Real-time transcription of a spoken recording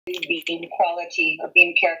beam quality or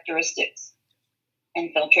beam characteristics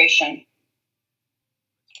and filtration.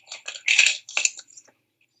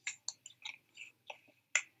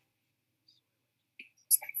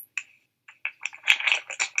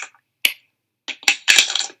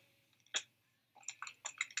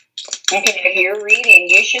 Okay, if you're reading,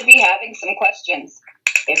 you should be having some questions.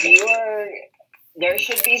 There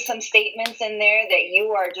should be some statements in there that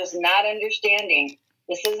you are just not understanding.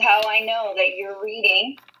 This is how I know that you're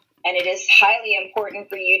reading, and it is highly important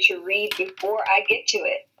for you to read before I get to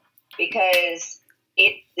it, because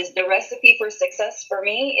it is the recipe for success for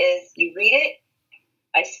me is you read it,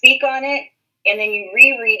 I speak on it, and then you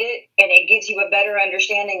reread it, and it gives you a better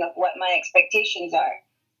understanding of what my expectations are.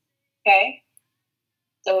 Okay?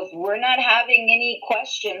 So if we're not having any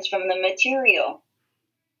questions from the material,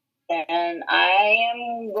 then I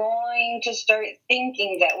am going to start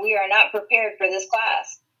thinking that we are not prepared for this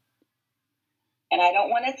class. And I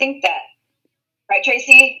don't want to think that. Right,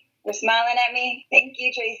 Tracy? You're smiling at me? Thank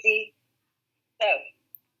you, Tracy. So,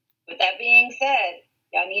 with that being said,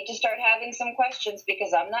 y'all need to start having some questions,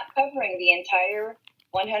 because I'm not covering the entire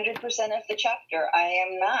 100% of the chapter. I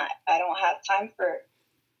am not. I don't have time for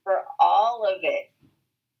all of it.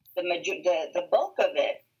 The bulk of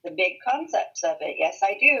it, the big concepts of it, yes,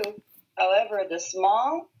 I do. However, the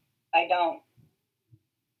small, I don't.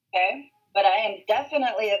 Okay? But I am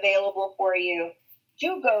definitely available for you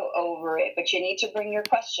to go over it, but you need to bring your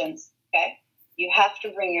questions. Okay? You have to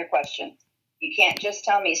bring your questions. You can't just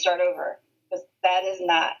tell me start over, because that is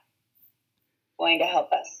not going to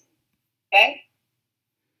help us. Okay?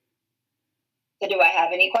 So do I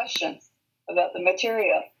have any questions about the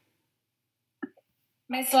material?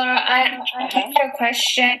 Miss Laura, I have a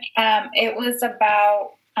question. It was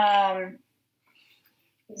about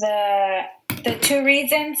the two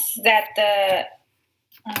reasons that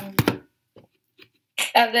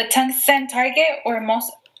the tungsten target, or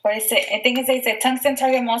most, what is it? I think it says the tungsten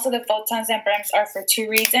target, most of the photons and BREMs are for two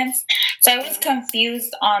reasons. So I was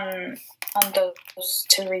confused on those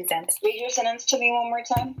two reasons. Read your sentence to me one more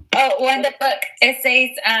time. Oh, well, in the book, it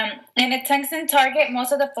says, in a tungsten target,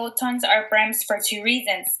 most of the photons are BREMs for two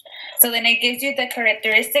reasons. So then it gives you the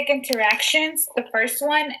characteristic interactions, the first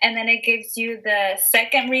one, and then it gives you the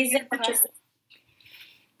second reason, which is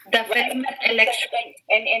the filament electron.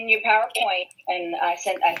 And in your PowerPoint, and I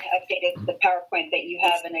updated the PowerPoint that you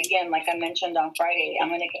have. And again, like I mentioned on Friday, I'm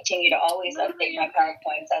going to continue to always update my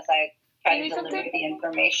PowerPoints as I try to deliver the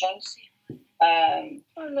information. I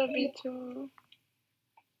love you too.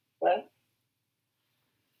 What?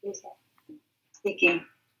 Who's that? Speaking.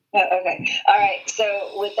 Oh, okay. All right.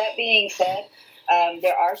 So with that being said,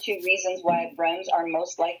 there are two reasons why BREMs are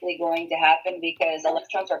most likely going to happen, because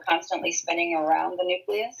electrons are constantly spinning around the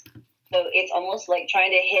nucleus. So it's almost like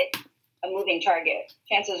trying to hit a moving target.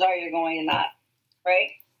 Chances are you're going to not,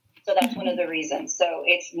 right? So that's one of the reasons. So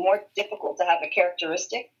it's more difficult to have a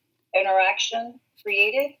characteristic interaction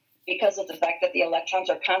created, because of the fact that the electrons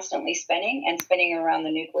are constantly spinning around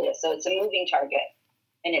the nucleus. So it's a moving target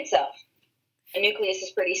in itself. The nucleus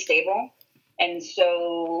is pretty stable, and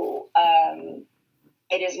so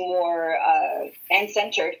it is more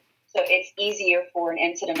end-centered. So it's easier for an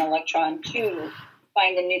incident electron to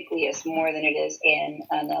find the nucleus more than it is in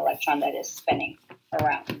an electron that is spinning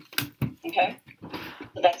around. Okay?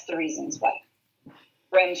 So that's the reasons why.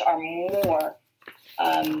 BREMs are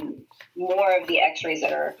more of the X-rays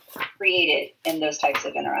that are created in those types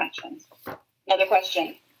of interactions. Another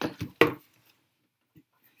question.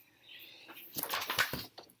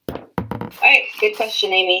 All right, good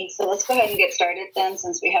question, Amy. So let's go ahead and get started then,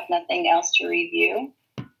 since we have nothing else to review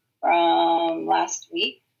from last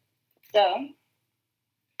week. So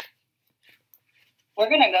we're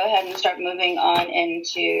going to go ahead and start moving on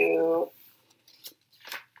into,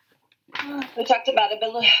 we talked about a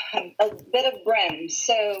bit of BREMs.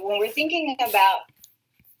 So when we're thinking about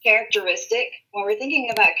characteristic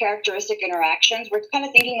interactions, we're kind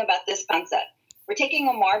of thinking about this concept. We're taking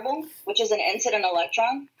a marble, which is an incident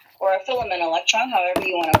electron, or a filament electron, however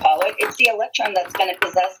you want to call it. It's the electron that's going to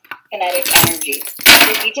possess kinetic energy.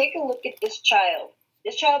 So if you take a look at this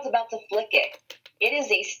child's about to flick it. It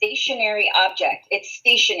is a stationary object. It's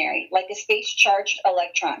stationary, like a space-charged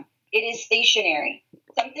electron. It is stationary.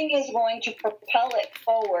 Something is going to propel it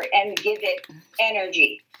forward and give it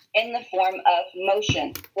energy in the form of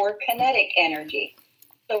motion or kinetic energy.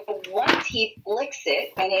 So once he flicks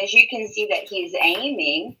it, and as you can see that he's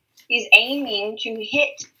aiming to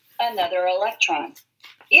hit another electron.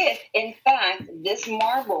 If, in fact, this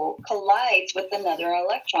marble collides with another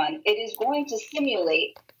electron, it is going to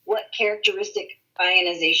simulate what characteristic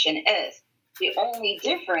ionization is. The only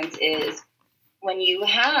difference is when you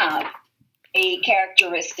have a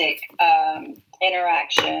characteristic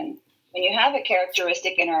interaction, when you have a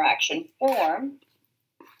characteristic interaction form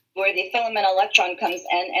where the filament electron comes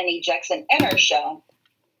in and ejects an inner shell,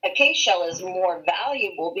 a K shell is more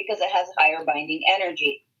valuable because it has higher binding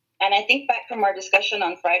energy. And I think back from our discussion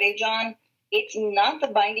on Friday, John, it's not the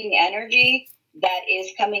binding energy that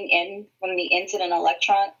is coming in from the incident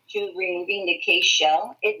electron to removing the K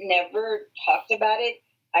shell. It never talked about it.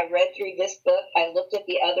 I read through this book. I looked at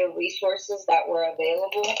the other resources that were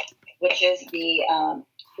available, which is the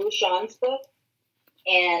Bouchon's book,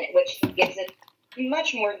 and which gives it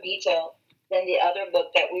much more detail than the other book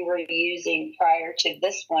that we were using prior to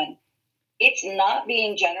this one. It's not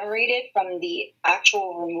being generated from the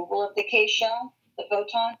actual removal of the K shell, the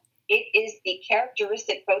photon. It is the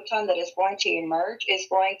characteristic photon that is going to emerge, is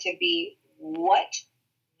going to be what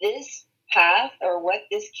this path or what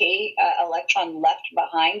this K electron left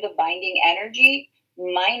behind, the binding energy,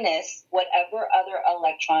 minus whatever other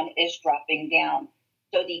electron is dropping down.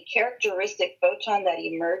 So the characteristic photon that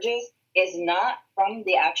emerges is not from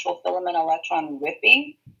the actual filament electron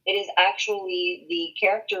ripping. It is actually the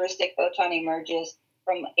characteristic photon emerges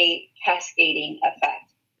from a cascading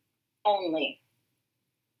effect only.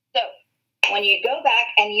 So when you go back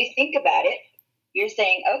and you think about it, you're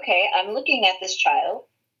saying, okay, I'm looking at this child.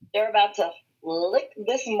 They're about to lick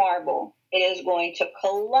this marble. It is going to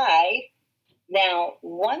collide. Now,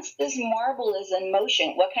 once this marble is in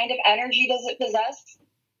motion, what kind of energy does it possess?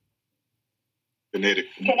 Kinetic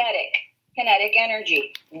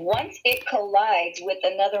energy. Once it collides with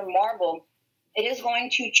another marble, it is going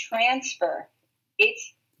to transfer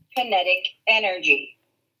its kinetic energy.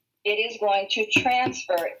 It is going to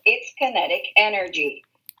transfer its kinetic energy.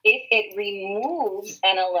 If it removes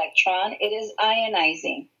an electron, it is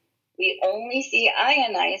ionizing. We only see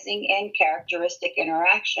ionizing in characteristic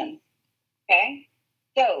interactions. Okay?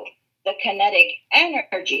 So, the kinetic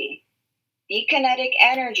energy,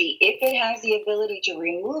 if it has the ability to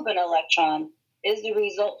remove an electron, is the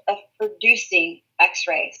result of producing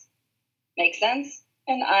X-rays. Make sense?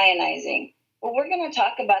 And ionizing. Well, we're going to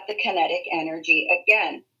talk about the kinetic energy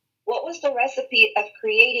again. What was the recipe of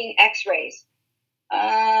creating X-rays?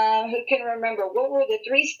 Who can remember? What were the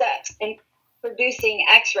 3 steps in producing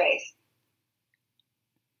X-rays?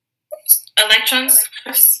 Electrons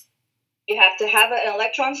first. You have to have an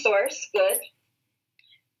electron source. Good.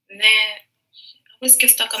 And then I always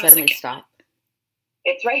get stuck on the second. Stop.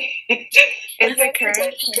 It's right. It's right here. It's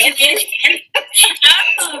right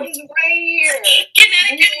here.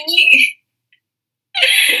 Kinetic energy.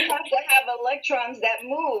 We have to have electrons that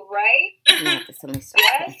move, right? Yes.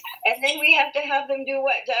 And then we have to have them do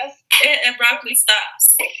what, Jess? It abruptly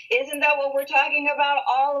stops. Isn't that what we're talking about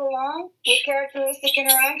all along with characteristic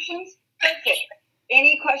interactions? Perfect.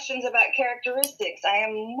 Any questions about characteristics? I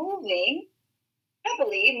am moving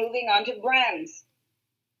on to Brem's.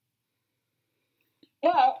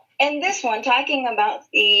 Well, in this one, talking about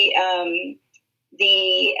the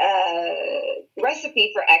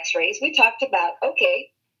recipe for X-rays, we talked about, okay,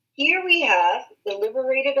 here we have the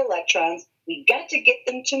liberated electrons. We got to get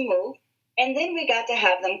them to move, and then we got to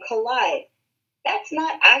have them collide. That's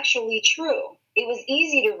not actually true. It was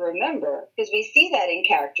easy to remember because we see that in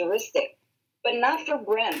characteristic, but not for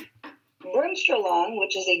Brem. Bremsstrahlung,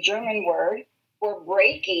 which is a German word for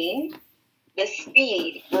breaking the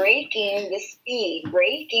speed, breaking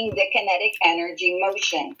the kinetic energy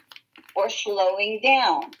motion, or slowing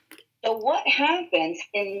down. So what happens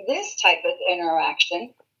in this type of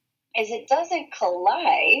interaction is it doesn't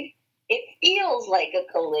collide. It feels like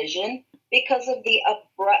a collision because of the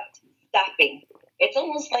abrupt stopping. It's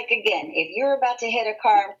almost like, again, if you're about to hit a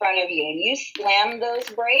car in front of you and you slam those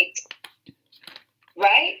brakes,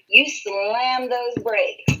 right? You slam those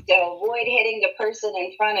brakes to avoid hitting the person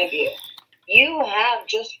in front of you. You have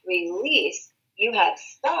just released, you have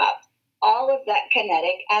stopped all of that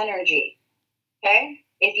kinetic energy. Okay?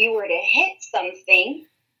 If you were to hit something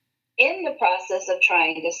in the process of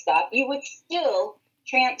trying to stop, you would still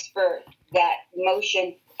transfer that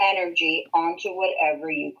motion energy onto whatever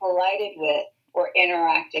you collided with or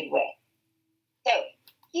interacted with. So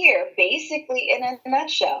here, basically in a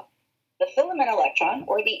nutshell, the filament electron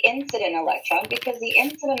or the incident electron, because the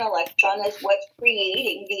incident electron is what's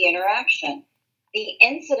creating the interaction. The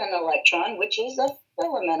incident electron, which is a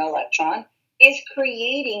filament electron, is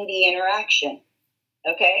creating the interaction.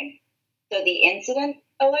 Okay? So the incident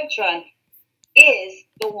electron is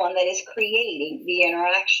the one that is creating the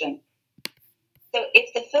interaction. So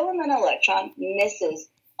if the filament electron misses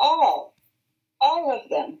all of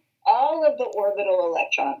them, all of the orbital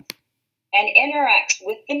electrons, and interacts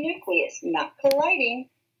with the nucleus, not colliding,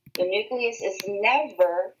 The nucleus is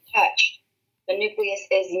never touched. The nucleus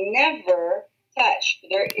is never touched.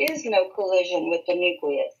 There is no collision with the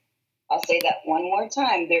nucleus. I'll say that one more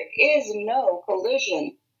time. There is no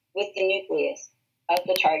collision with the nucleus of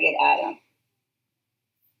the target atom.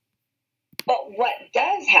 But what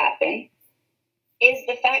does happen is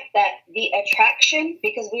the fact that the attraction,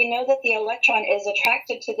 because we know that the electron is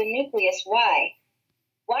attracted to the nucleus. Why?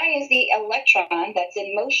 Why is the electron that's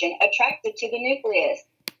in motion attracted to the nucleus?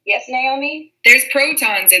 Yes, Naomi? There's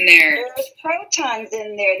protons in there. There's protons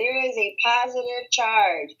in there. There is a positive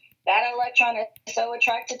charge. That electron is so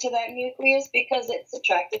attracted to that nucleus because it's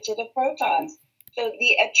attracted to the protons. So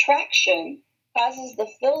the attraction causes the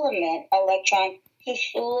filament electron to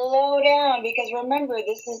slow down, because remember,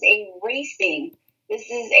 this is a racing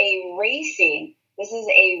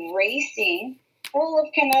full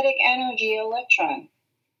of kinetic energy electron.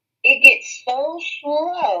 It gets so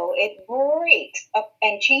slow, it breaks up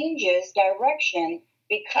and changes direction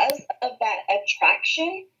because of that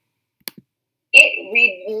attraction. It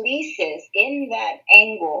releases in that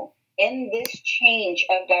angle, in this change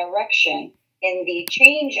of direction,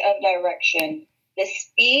 the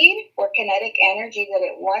speed or kinetic energy that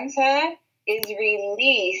it once had is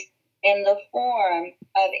released in the form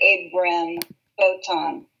of a BREM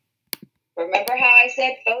photon. Remember how I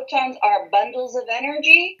said photons are bundles of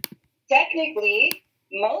energy? Technically,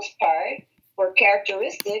 most part, for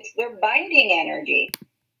characteristics, they're binding energy.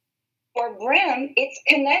 For BREM, it's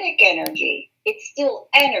kinetic energy. It's still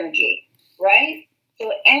energy, right?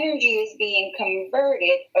 So energy is being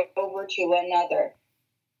converted over to another.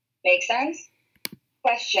 Make sense?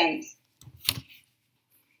 Questions?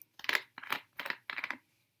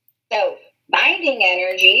 So binding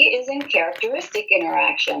energy is in characteristic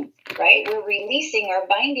interactions, right? We're releasing our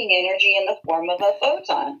binding energy in the form of a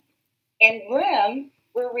photon. In BREM,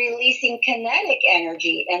 we're releasing kinetic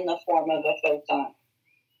energy in the form of a photon,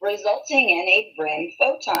 resulting in a BREM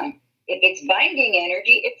photon. If it's binding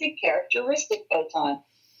energy, it's a characteristic photon.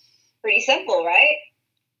 Pretty simple, right?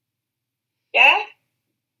 Yeah?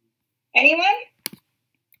 Anyone?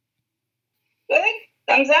 Good?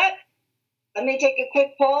 Thumbs up? Let me take a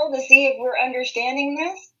quick poll to see if we're understanding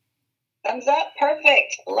this. Thumbs up?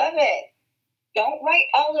 Perfect. Love it. Don't write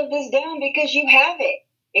all of this down because you have it.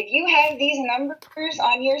 If you have these numbers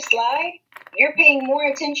on your slide, you're paying more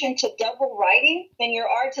attention to double writing than you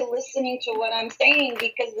are to listening to what I'm saying,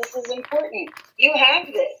 because this is important. You have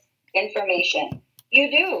this information. You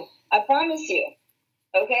do. I promise you.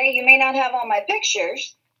 Okay? You may not have all my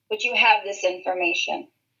pictures, but you have this information.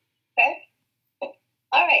 Okay?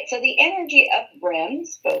 All right, so the energy of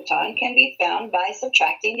BREM's photon can be found by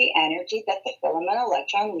subtracting the energy that the filament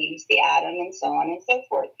electron leaves the atom, and so on and so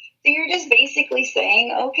forth. So you're just basically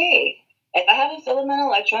saying, okay, if I have a filament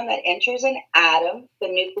electron that enters an atom, the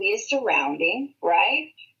nucleus surrounding,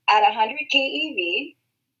 right, at 100 keV,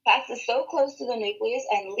 passes so close to the nucleus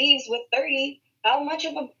and leaves with 30, how much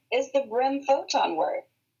is the BREM photon worth?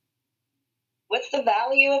 What's the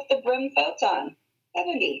value of the BREM photon?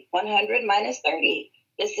 70. 100 minus 30.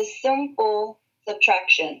 This is simple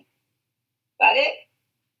subtraction. Got it?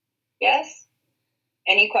 Yes?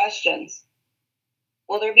 Any questions?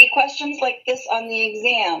 Will there be questions like this on the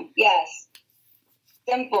exam? Yes.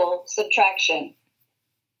 Simple subtraction.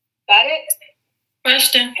 Got it?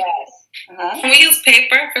 Question. Yes. Can we use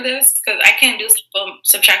paper for this? Because I can't do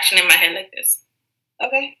subtraction in my head like this.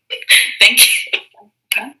 Okay. Thank you.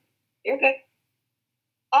 Okay. You're good.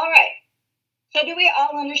 All right. So do we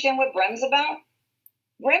all understand what BREM's about?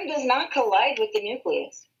 BREM does not collide with the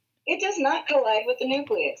nucleus. It does not collide with the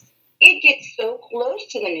nucleus. It gets so close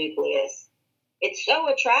to the nucleus. It's so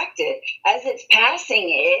attracted. As it's passing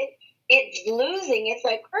it, it's losing. It's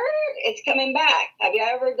like, it's coming back. Have you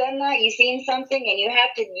ever done that? You seen something and you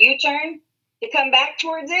have to U-turn to come back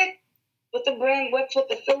towards it? With the BREM, what's what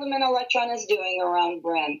the filament electron is doing around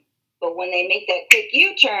BREM. But when they make that quick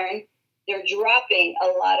U-turn, they're dropping a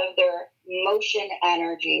lot of their motion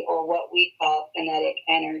energy, or what we call kinetic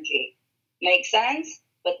energy. Make sense?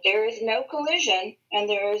 But there is no collision and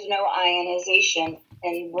there is no ionization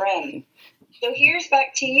in BREM. So here's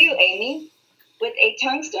back to you, Amy. With a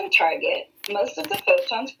tungsten target, most of the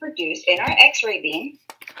photons produced in our X-ray beam,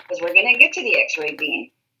 because we're going to get to the X-ray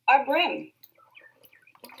beam, are BREM.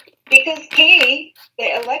 Because the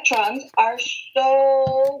electrons are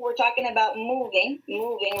so, we're talking about moving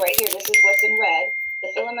right here. This is what's in red. The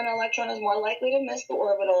filament electron is more likely to miss the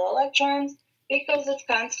orbital electrons because it's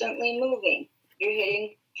constantly moving.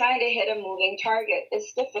 Trying to hit a moving target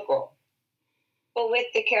is difficult. But with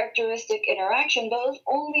the characteristic interaction, those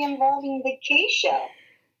only involving the K shell,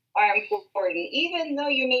 are important. Even though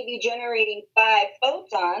you may be generating 5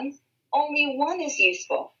 photons, only one is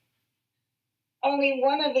useful. Only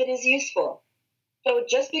one of it is useful. So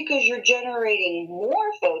just because you're generating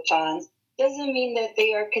more photons doesn't mean that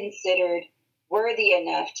they are considered worthy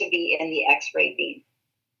enough to be in the X-ray beam.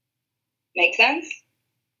 Make sense?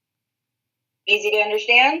 Easy to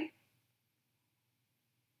understand?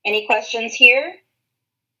 Any questions here?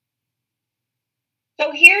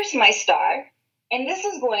 So here's my star, and this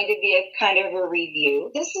is going to be a kind of a review.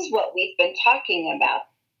 This is what we've been talking about.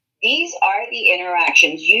 These are the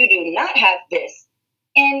interactions. You do not have this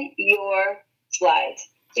in your slides.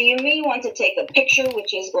 So you may want to take a picture,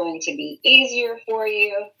 which is going to be easier for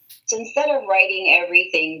you. So instead of writing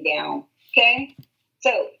everything down, okay?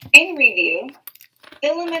 So in review,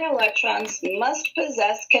 filament electrons must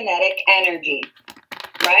possess kinetic energy,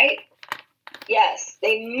 right? Yes,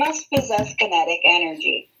 they must possess kinetic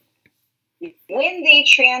energy. When they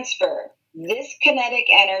transfer this kinetic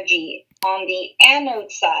energy on the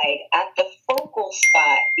anode side at the focal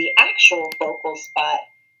spot, the actual focal spot,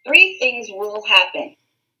 3 things will happen.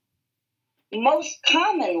 Most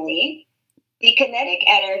commonly, the kinetic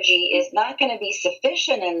energy is not going to be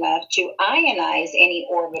sufficient enough to ionize any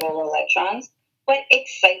orbital electrons, but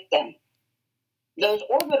excite them. Those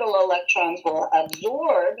orbital electrons will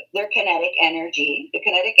absorb their kinetic energy, the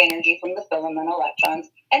kinetic energy from the filament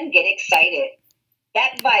electrons, and get excited.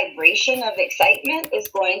 That vibration of excitement is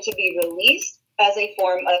going to be released as a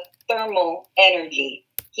form of thermal energy,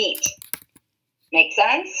 heat. Make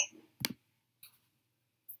sense?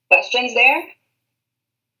 Questions there?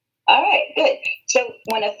 All right, good. So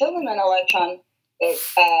when a filament electron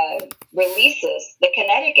releases the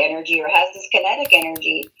kinetic energy or has this kinetic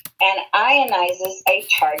energy and ionizes a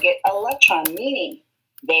target electron, meaning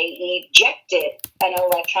they ejected an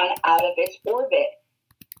electron out of its orbit.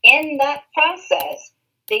 In that process,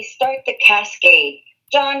 they start the cascade.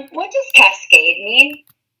 John, what does cascade mean?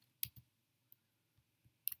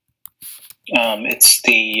 It's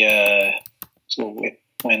the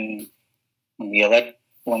when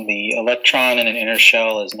the electron in an inner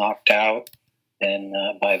shell is knocked out, then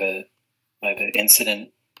by the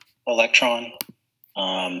incident electron,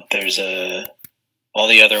 there's all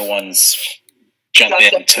the other ones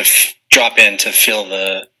drop in to fill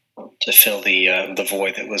the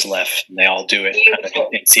void that was left, and they all do it kind of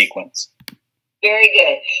in sequence. Very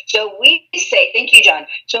good. So we say, thank you, John.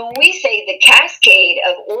 So when we say the cascade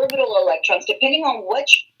of orbital electrons, depending on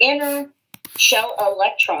which inner shell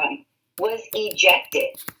electron was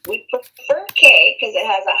ejected, we prefer K because it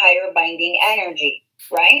has a higher binding energy,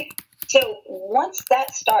 right? So once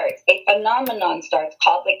that starts, a phenomenon starts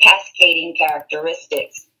called the cascading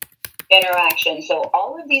characteristics interaction. So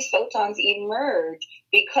all of these photons emerge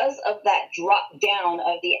because of that drop down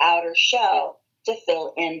of the outer shell to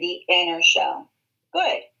fill in the inner shell.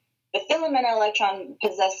 Good. The filament electron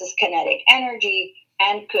possesses kinetic energy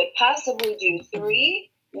and could possibly do 3,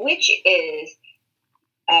 which is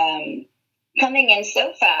coming in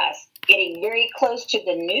so fast, getting very close to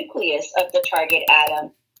the nucleus of the target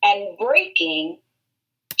atom and breaking,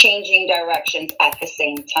 changing directions at the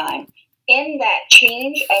same time. In that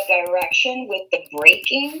change of direction with the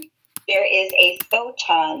breaking, there is a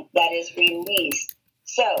photon that is released.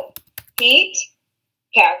 So, heat,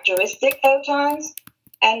 characteristic photons,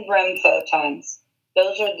 and Brem photons.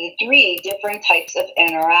 Those are the 3 different types of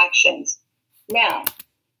interactions. Now,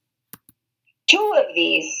 2 of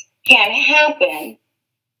these can happen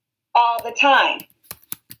all the time,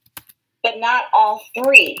 but not all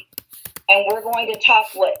 3. And we're going to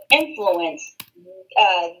talk what influence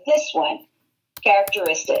this one,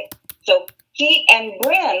 characteristic. So heat and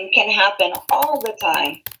Brem can happen all the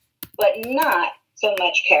time, but not so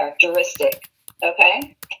much characteristic.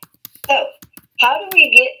 Okay? So how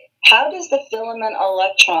does the filament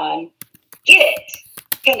electron get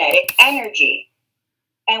kinetic energy?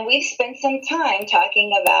 And we've spent some time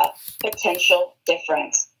talking about potential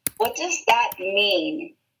difference. What does that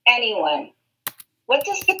mean? Anyone? What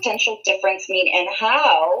does potential difference mean, and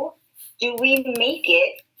how do we make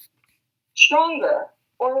it stronger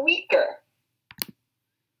or weaker?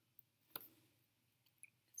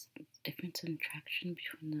 Difference in attraction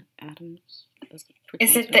between the atoms?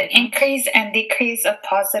 Is it the increase and decrease of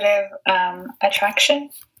positive attraction?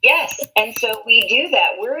 Yes, and so we do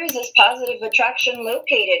that. Where is this positive attraction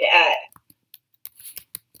located at?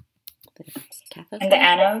 In the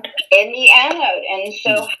anode? In the anode. And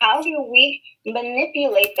so how do we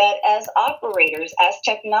manipulate that as operators, as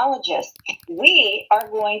technologists? We are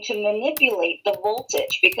going to manipulate the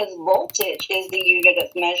voltage, because voltage is the unit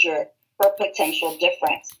of measure for potential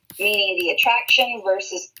difference, meaning the attraction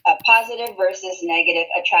versus a positive versus negative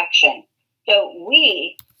attraction. So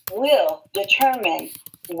we will determine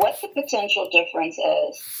what the potential difference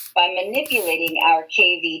is by manipulating our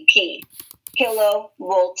KVP,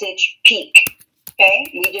 kilovoltage peak.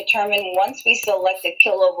 Okay, we determine once we select a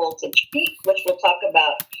kilovoltage peak, which we'll talk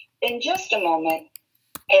about in just a moment.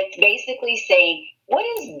 It's basically saying, what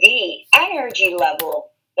is the energy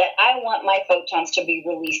level that I want my photons to be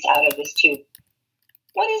released out of this tube?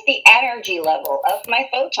 What is the energy level of my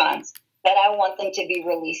photons that I want them to be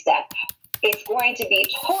released at? It's going to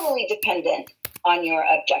be totally dependent on your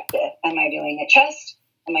objective. Am I doing a chest?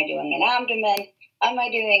 Am I doing an abdomen? Am I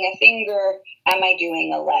doing a finger? Am I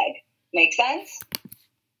doing a leg? Make sense?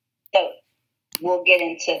 So we'll get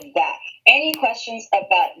into that. Any questions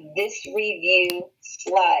about this review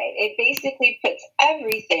slide? It basically puts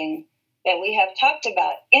everything that we have talked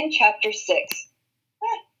about in chapter 6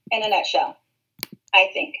 in a nutshell, I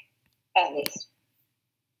think, at least.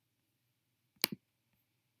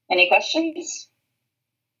 Any questions?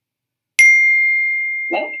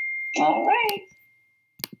 No? All right.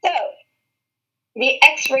 So, the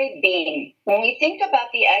X-ray beam. When we think about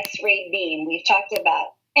the X-ray beam, we've talked about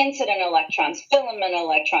incident electrons, filament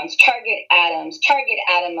electrons, target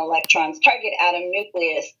atom electrons, target atom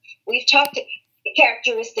nucleus. We've talked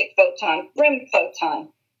characteristic photon, rim photon,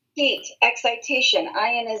 heat, excitation,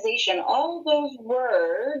 ionization. All those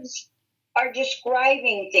words are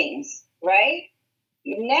describing things, right?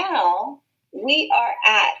 Now we are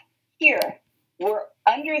at here. We're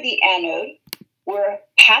under the anode. We're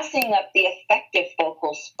passing up the effective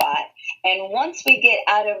focal spot. And once we get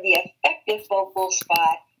out of the effective focal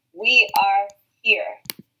spot, we are here.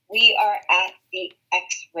 We are at the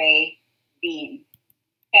X-ray beam.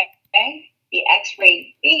 Okay? The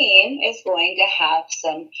X-ray beam is going to have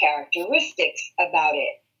some characteristics about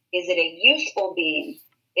it. Is it a useful beam?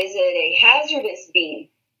 Is it a hazardous beam?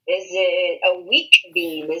 Is it a weak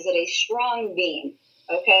beam? Is it a strong beam?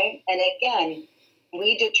 Okay? And again,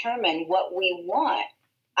 we determine what we want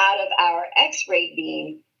out of our X-ray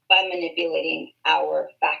beam by manipulating our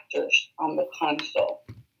factors on the console.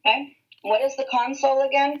 Okay? What is the console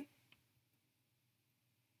again?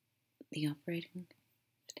 The operating.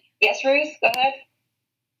 Yes, Ruth, go ahead.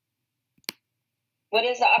 What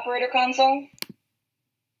is the operator console?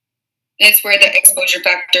 It's where the exposure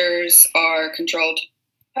factors are controlled.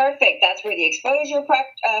 Perfect. That's where the exposure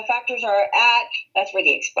factors are at. That's where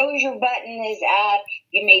the exposure button is at.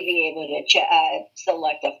 You may be able to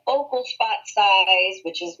select a focal spot size,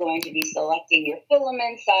 which is going to be selecting your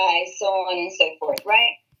filament size, so on and so forth,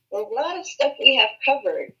 right? A lot of stuff we have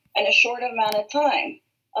covered in a short amount of time.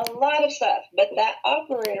 A lot of stuff. But that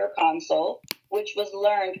operator console, which was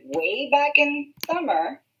learned way back in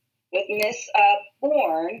summer with Miss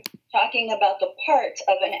Bourne, talking about the parts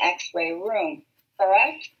of an X-ray room.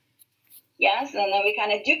 Correct? Yes, and then we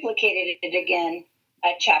kind of duplicated it again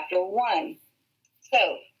at chapter 1.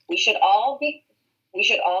 So we should all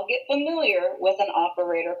get familiar with an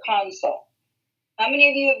operator console. How many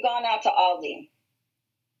of you have gone out to Aldine?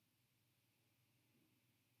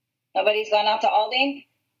 Nobody's gone out to Aldine?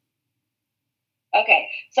 Okay,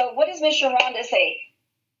 so what does Miss Sharonda say?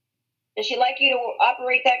 Does she like you to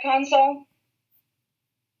operate that console?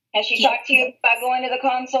 Has she talked to you about going to the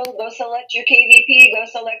console? Go select your KVP, go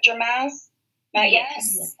select your mass? Not yet?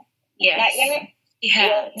 Yes. Not yet? Yeah.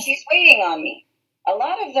 Well, she's waiting on me. A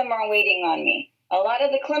lot of them are waiting on me. A lot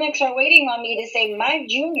of the clinics are waiting on me to say my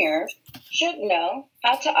juniors should know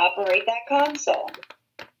how to operate that console.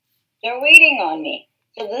 They're waiting on me.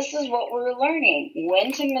 So this is what we're learning.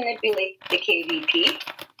 When to manipulate the KVP,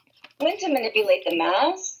 when to manipulate the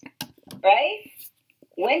mass, right?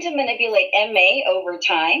 When to manipulate MA over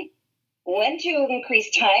time, when to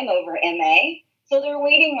increase time over MA. So they're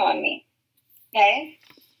waiting on me, okay?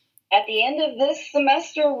 At the end of this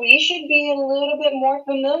semester, we should be a little bit more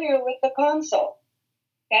familiar with the console,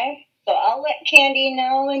 okay? So I'll let Candy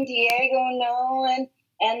know and Diego know and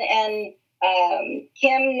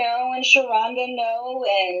Kim know and Sharonda know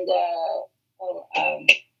and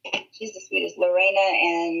she's the sweetest, Lorena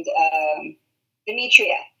and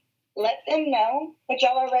Demetria. Let them know that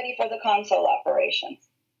y'all are ready for the console operations.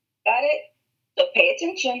 Got it? So pay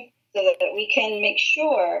attention so that we can make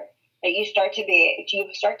sure that you start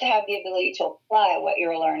to have the ability to apply what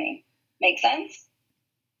you're learning. Make sense?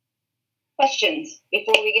 Questions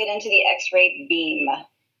before we get into the X-ray beam?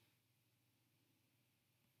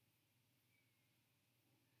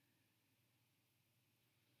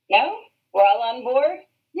 No? We're all on board?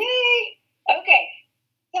 Yay! Okay,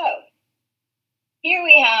 so here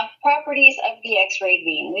we have properties of the X-ray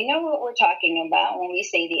beam. We know what we're talking about when we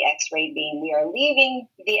say the X-ray beam. We are leaving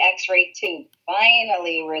the X-ray tube.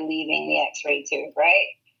 Finally, we're leaving the X-ray tube, right?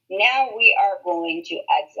 Now we are going to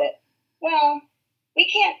exit. Well, we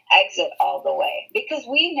can't exit all the way because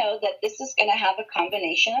we know that this is going to have a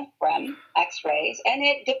combination of FREM X-rays, and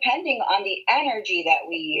it, depending on the energy that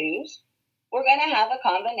we use, we're going to have a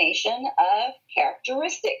combination of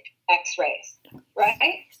characteristic X-rays,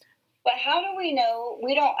 right? But how do we know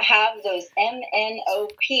we don't have those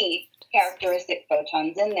MNOP characteristic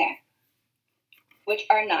photons in there, which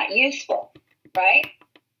are not useful, right?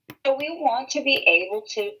 So we want to be able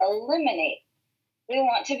to eliminate. We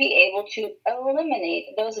want to be able to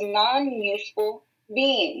eliminate those non-useful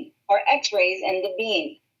beam or X-rays in the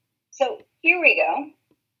beam. So here we go.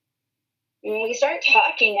 When we start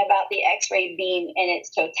talking about the X-ray beam in its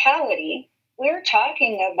totality, we're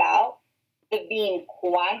talking about the beam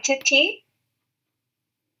quantity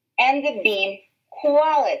and the beam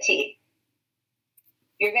quality.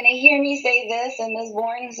 You're going to hear me say this, and Ms.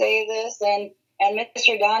 Bourne say this, and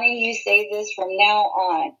Mr. Donnie, you say this from now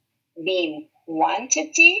on. Beam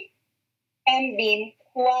quantity and beam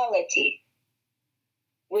quality.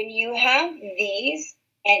 When you have these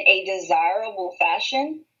in a desirable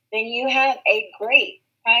fashion, then you have a great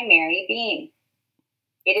primary beam.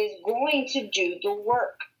 It is going to do the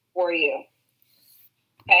work for you.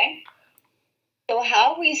 Okay? So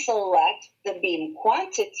how we select the beam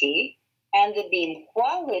quantity and the beam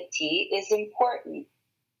quality is important.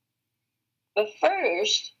 But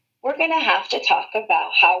first, we're going to have to talk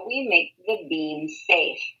about how we make the beam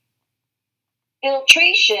safe.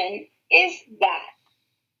 Filtration is that.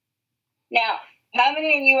 Now, how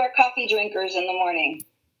many of you are coffee drinkers in the morning?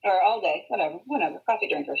 Or all day? Whatever, coffee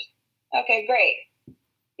drinkers. Okay, great.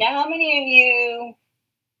 Now, how many of you...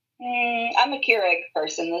 I'm a Keurig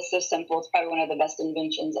person. This is so simple. It's probably one of the best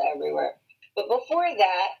inventions everywhere. But before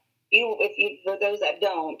that, for those that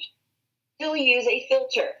don't, still use a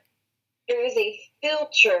filter. There is a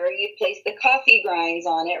filter. You place the coffee grinds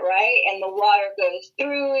on it, right? And the water goes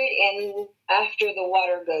through it. And after the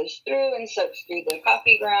water goes through and soaks through the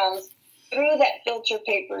coffee grounds, through that filter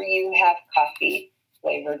paper, you have coffee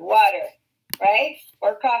flavored water, right?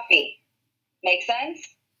 Or coffee. Make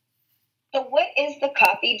sense? So what is the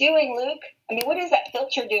coffee doing, Luke? I mean, what is that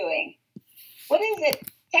filter doing? What is it,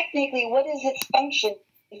 technically, what is its function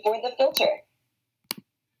for the filter?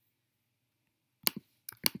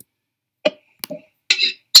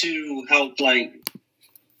 To help,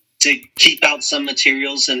 to keep out some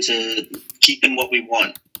materials and to keep in what we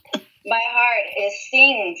want. My heart, it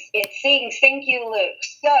sings. Thank you, Luke.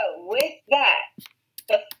 So with that,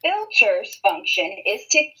 the filter's function is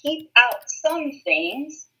to keep out some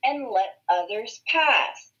things and let others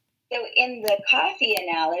pass. So in the coffee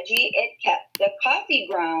analogy, it kept the coffee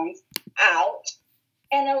grounds out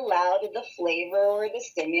and allowed the flavor or the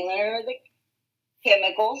stimulant or the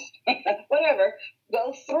chemicals, whatever,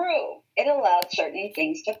 go through. It allowed certain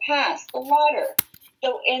things to pass, the water.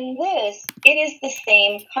 So in this, it is the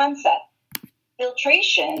same concept.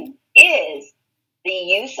 Filtration is the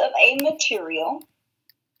use of a material.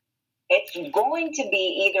 It's going to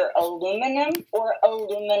be either aluminum or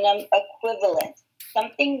aluminum equivalent,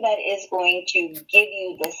 something that is going to give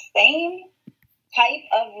you the same type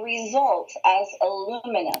of results as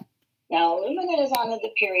aluminum. Now, aluminum is on the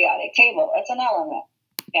periodic table. It's an element,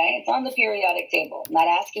 okay? It's on the periodic table. I'm not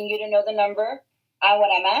asking you to know the number.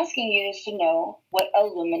 What I'm asking you is to know what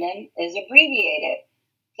aluminum is abbreviated.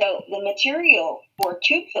 So the material for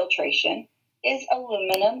tube filtration is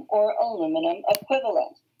aluminum or aluminum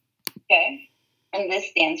equivalent. Okay, and this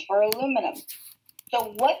stands for aluminum.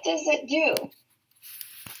 So what does it do?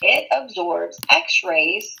 It absorbs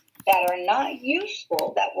X-rays that are not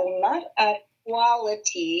useful, that will not add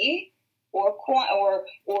quality or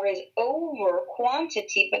is over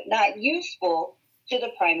quantity but not useful to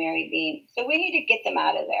the primary beam. So we need to get them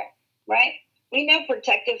out of there, right? We know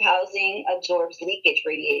protective housing absorbs leakage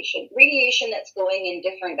radiation that's going in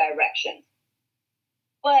different directions.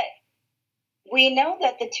 But we know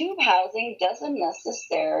that the tube housing doesn't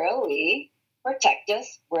necessarily protect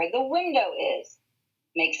us where the window is.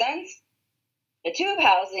 Make sense? The tube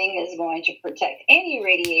housing is going to protect any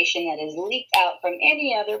radiation that is leaked out from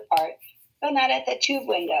any other part, but not at the tube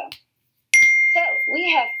window. So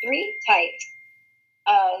we have 3 types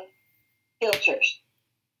of filters,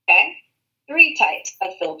 okay? 3 types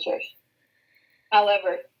of filters.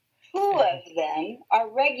 However, 2 of them are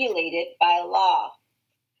regulated by law.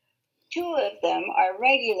 2 of them are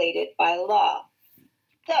regulated by law.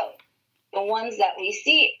 So, the ones that we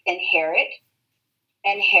see inherit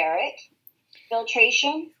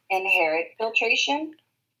filtration,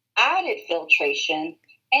 added filtration.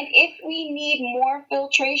 And if we need more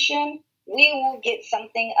filtration, we will get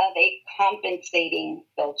something of a compensating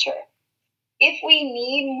filter. If we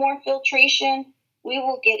need more filtration, we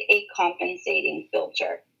will get a compensating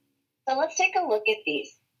filter. So let's take a look at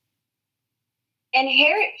these.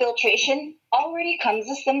 Inherent filtration already comes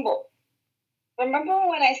assembled. Remember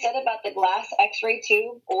when I said about the glass X-ray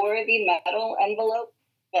tube or the metal envelope?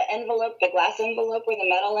 The glass envelope or the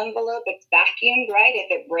metal envelope, it's vacuumed, right?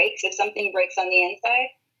 If something breaks on the inside,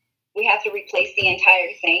 we have to replace the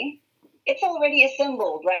entire thing. It's already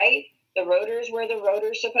assembled, right? The rotor is where the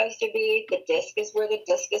rotor is supposed to be. The disc is where the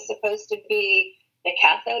disc is supposed to be. The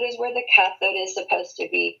cathode is where the cathode is supposed to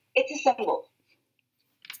be. It's assembled.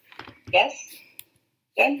 Yes?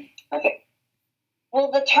 Good? Perfect.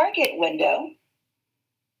 Well, the target window,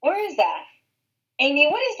 where is that? Amy,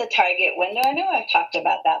 what is the target window? I know I've talked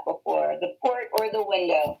about that before. The port or the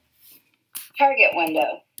window. Target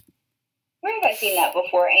window. Where have I seen that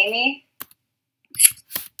before, Amy?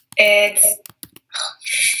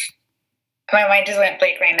 My mind just went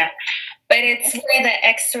blank right now. But it's where the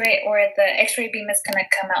X-ray beam is going to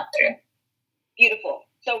come out through. Beautiful.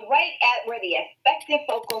 So right at where the effective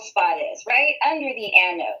focal spot is, right under the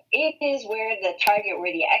anode, it is where the target,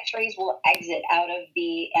 where the X-rays will exit out of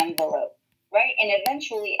the envelope, right? And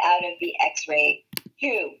eventually out of the X-ray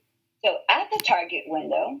tube. So at the target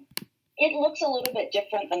window, it looks a little bit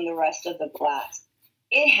different than the rest of the glass.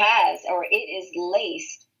 It is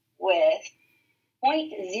laced with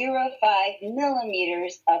 0.05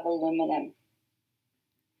 millimeters of aluminum.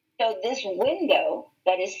 So this window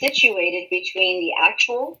that is situated between the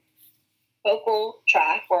actual focal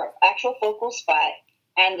track or actual focal spot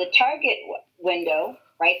and the target window,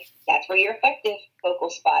 right? That's where your effective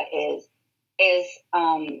focal spot is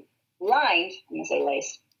lined, I'm going to say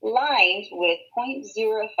laced, lined with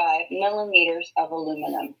 0.05 millimeters of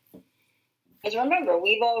aluminum. Because remember,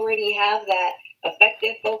 we've already have that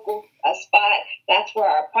effective focal spot. That's where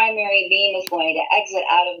our primary beam is going to exit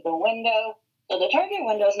out of the window. So the target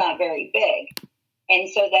window is not very big. And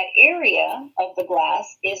so that area of the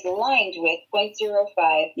glass is lined with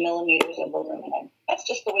 0.05 millimeters of aluminum. That's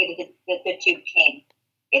just the way the tube came.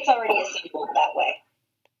 It's already assembled that way.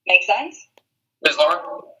 Make sense? Ms.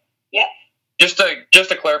 Laura? Yep. Just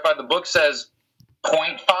to clarify, the book says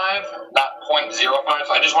 0.5, not 0.05.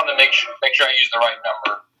 So I just wanted to make sure I use the right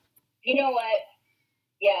number. You know what?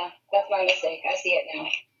 Yeah, that's my mistake. I see it now.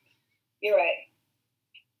 You're right.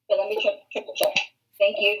 So let me triple check.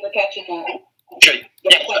 Thank you for catching that. Okay.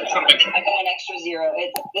 Yeah, I I got an extra zero.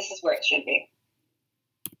 This is where it should be.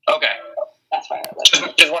 Okay. That's where I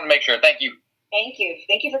looked. Just want to make sure. Thank you. Thank you.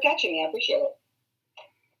 Thank you for catching me. I appreciate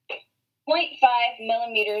it. 0.5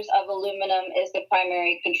 millimeters of aluminum is the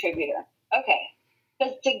primary contributor. Okay.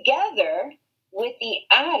 Because together with the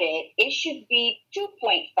added, it should be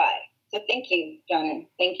 2.5. So thank you, Jonan.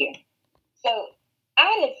 Thank you. So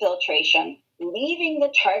added filtration, leaving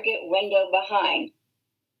the target window behind.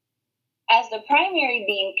 As the primary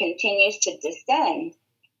beam continues to descend,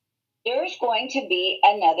 there's going to be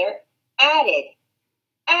another added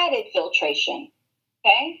filtration.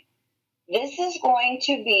 Okay? This is going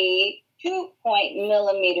to be 2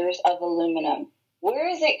 millimeters of aluminum. Where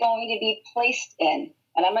is it going to be placed in?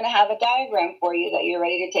 And I'm going to have a diagram for you that you're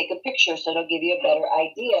ready to take a picture so it'll give you a better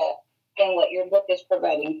idea than what your book is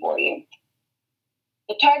providing for you.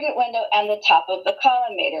 The target window and the top of the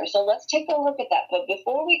collimator. So let's take a look at that. But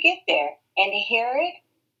before we get there, inherent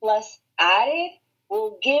plus added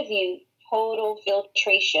will give you total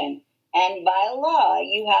filtration. And by law,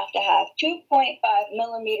 you have to have 2.5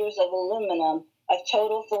 millimeters of aluminum of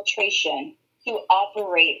total filtration to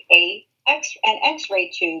operate an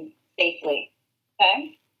X-ray tube safely.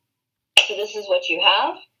 Okay? So this is what you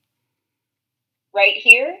have right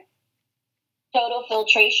here. Total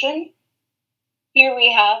filtration. Here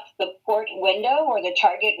we have the port window or the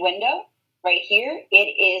target window. Right here, it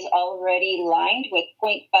is already lined with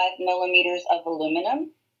 0.5 millimeters of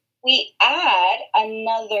aluminum. We add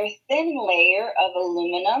another thin layer of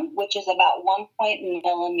aluminum, which is about 1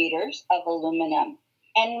 millimeters of aluminum.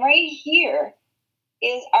 And right here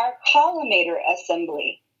is our collimator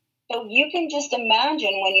assembly. So you can just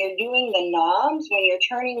imagine when you're doing the knobs, when you're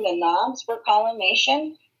turning the knobs for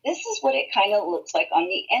collimation, this is what it kind of looks like on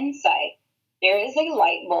the inside. There is a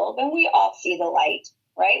light bulb, and we all see the light,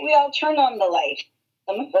 right? We all turn on the light.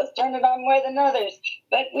 Some of us turn it on more than others,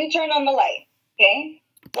 but we turn on the light, okay?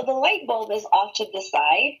 So the light bulb is off to the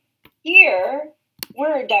side. Here,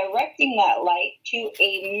 we're directing that light to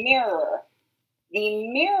a mirror. The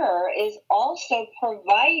mirror is also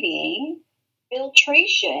providing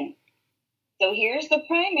filtration. So here's the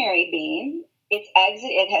primary beam,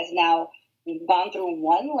 it has now gone through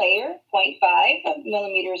one layer, 0.5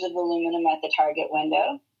 millimeters of aluminum at the target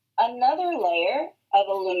window, another layer of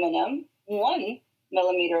aluminum, 1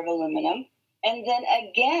 millimeter of aluminum, and then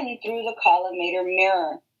again through the collimator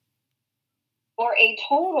mirror, for a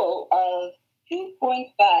total of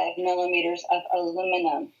 2.5 millimeters of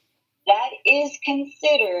aluminum. That is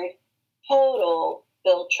considered total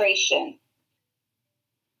filtration.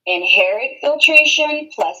 Inherent filtration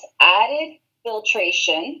plus added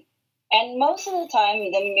filtration, and most of the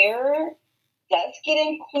time the mirror does get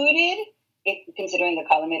included, if considering the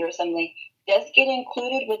collimator assembly, does get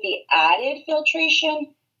included with the added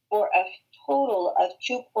filtration for a total of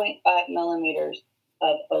 2.5 millimeters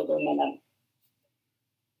of aluminum.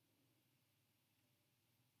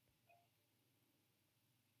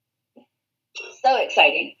 So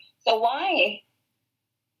exciting. So why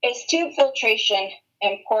is tube filtration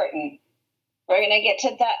important? We're going to get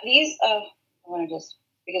to that. These, I want to just,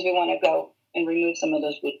 because we want to go and remove some of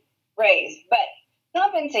those rays, but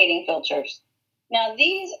compensating filters. Now,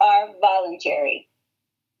 these are voluntary.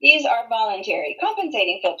 These are voluntary.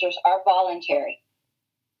 Compensating filters are voluntary.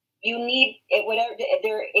 You need it, whatever,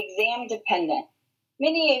 they're exam dependent.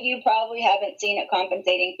 Many of you probably haven't seen a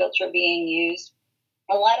compensating filter being used.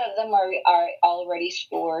 A lot of them are already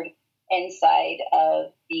stored inside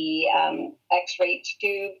of the X-ray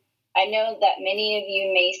tube. I know that many of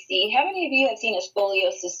you may see, how many of you have seen a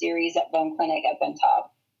scoliosis series at Bone Clinic at Bentov?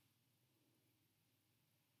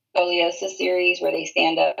 Scoliosis series where they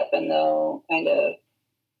stand up and they'll kind of,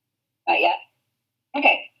 not yet?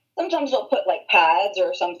 Okay. Sometimes they'll put like pads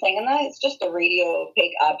or something, and that's just a radio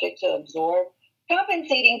opaque object to absorb.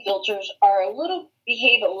 Compensating filters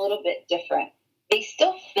behave a little bit different. They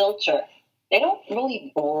still filter. They don't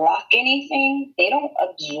really block anything. They don't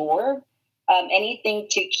absorb anything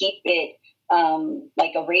to keep it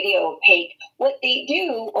like a radio opaque. What they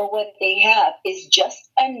do, or what they have, is just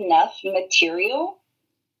enough material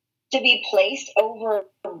to be placed over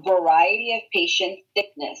a variety of patient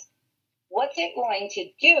thickness. What's it going to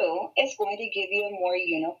do is going to give you a more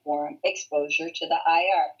uniform exposure to the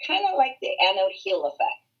IR, kind of like the anode heel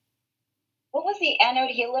effect. What was the anode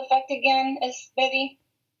heel effect again, Betty?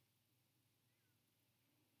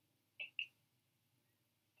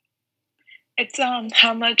 It's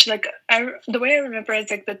how much, like, the way I remember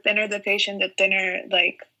it's like the thinner the patient, the thinner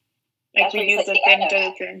like we use the thin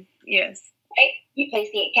to thin. Yes. Right. You place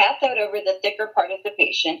the cathode over the thicker part of the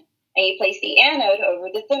patient, and you place the anode over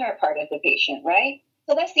the thinner part of the patient, right?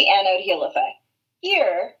 So that's the anode heel effect.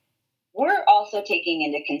 Here, we're also taking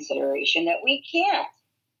into consideration that we can't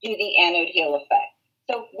do the anode heel effect.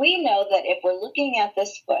 So we know that if we're looking at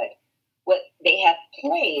this foot, what they have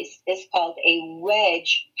placed is called a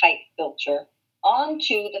wedge pipe filter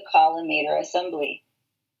onto the collimator assembly.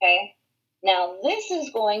 Okay? Now, this is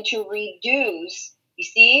going to reduce, you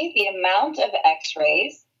see, the amount of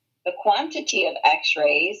X-rays, the quantity of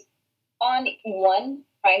X-rays on one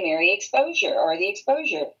primary exposure, or the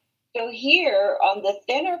exposure. So here on the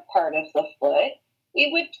thinner part of the foot, we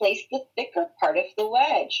would place the thicker part of the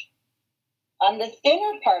wedge. On the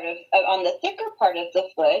thicker part of the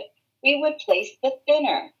foot, we would place the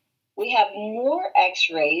thinner. We have more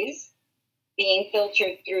X-rays being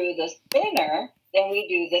filtered through the thinner than we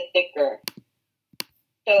do the thicker.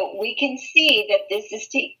 So we can see that this is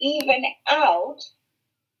to even out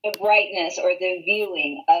the brightness or the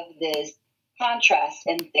viewing of this contrast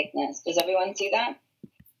in thickness. Does everyone see that?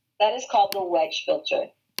 That is called the wedge filter.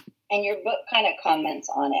 And your book kind of comments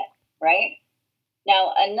on it, right?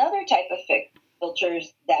 Now, another type of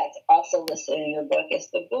filters that's also listed in your book is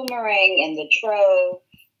the boomerang and the trove.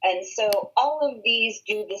 And so all of these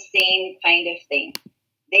do the same kind of thing.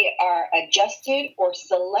 They are adjusted or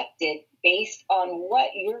selected based on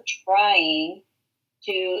what you're trying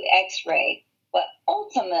to X-ray. But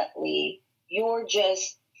ultimately, you're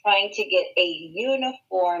just trying to get a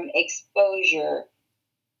uniform exposure,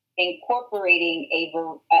 incorporating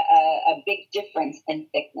a big difference in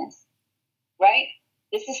thickness, right?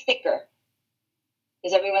 This is thicker.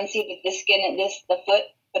 Does everyone see that the skin in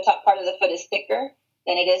the top part of the foot is thicker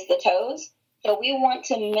than it is the toes? So we want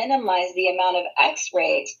to minimize the amount of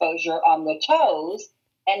X-ray exposure on the toes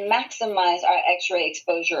and maximize our X-ray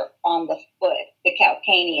exposure on the foot, the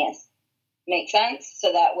calcaneus. Make sense?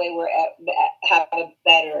 So that way we have a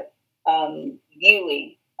better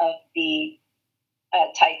viewing of the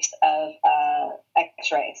types of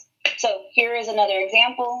X-rays. So here is another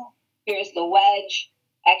example. Here's the wedge.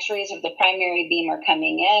 X-rays of the primary beam are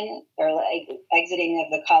coming in. They're exiting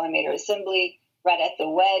of the collimator assembly. Right at the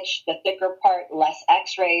wedge, the thicker part, less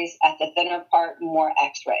X-rays. At the thinner part, more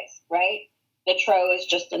X-rays, right? The TRO is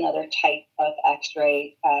just another type of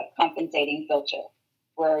X-ray compensating filter,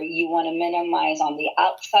 where you want to minimize on the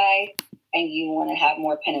outside and you want to have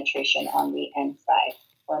more penetration on the inside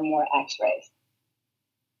or more X-rays.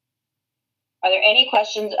 Are there any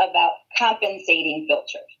questions about compensating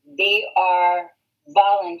filters? They are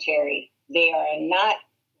voluntary. They are not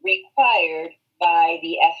required by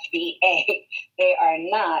the FDA. They are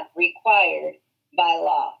not required by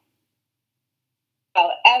law.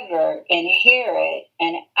 However, inherent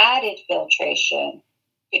and added filtration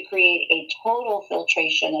to create a total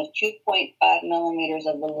filtration of 2.5 millimeters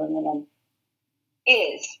of aluminum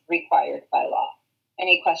is required by law.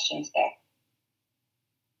 Any questions there?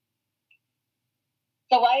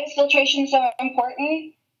 So why is filtration so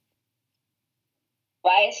important?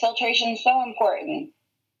 Why is filtration so important?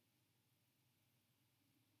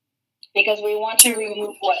 Because we want to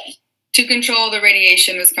remove what? To control the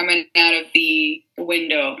radiation that's coming out of the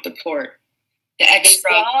window, the port, the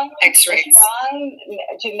X-rays.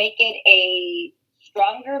 To make it a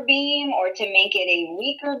stronger beam or to make it a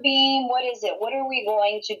weaker beam? What is it? What are we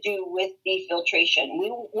going to do with the filtration?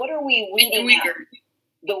 What are we weeding out?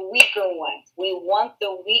 The weaker ones. We want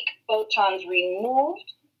the weak photons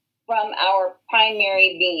removed from our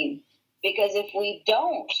primary beam, because if we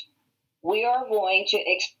don't, we are going to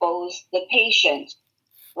expose the patient,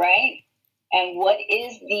 right? And what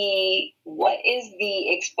is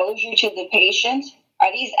the exposure to the patient?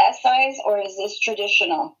 Are these SIs or is this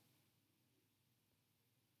traditional?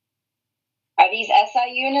 Are these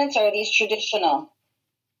SI units or are these traditional?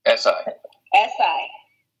 SI. SI.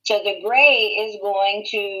 So the gray is going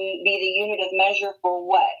to be the unit of measure for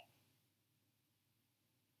what?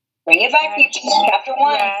 Bring it back to chapter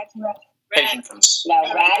 1. Patient dose.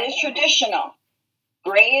 Now, rad is traditional.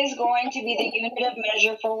 Gray is going to be the unit of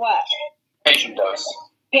measure for what? Patient dose.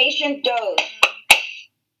 Patient dose.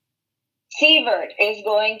 Sievert is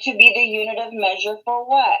going to be the unit of measure for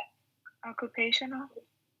what? Occupational.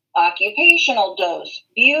 Occupational dose.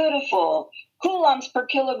 Beautiful. Coulombs per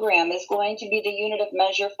kilogram is going to be the unit of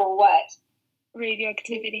measure for what?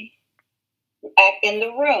 Radioactivity. In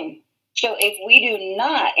the room. So if we do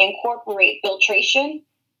not incorporate filtration,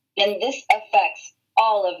 then this affects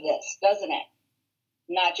all of this, doesn't it?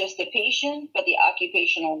 Not just the patient, but the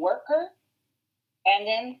occupational worker, and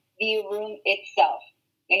then the room itself.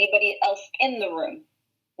 Anybody else in the room.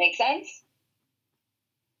 Make sense?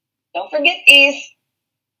 Don't forget these.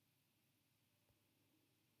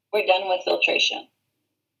 We're done with filtration.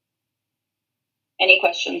 Any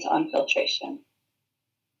questions on filtration?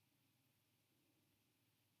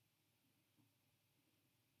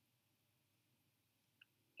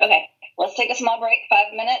 Okay, let's take a small break,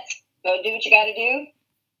 5 minutes. Go do what you got to do.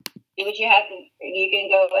 Do what you have to. You can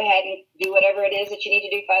go ahead and do whatever it is that you need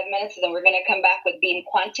to do, 5 minutes, and then we're going to come back with beam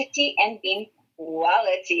quantity and beam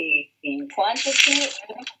quality. Beam quantity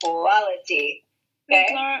and quality.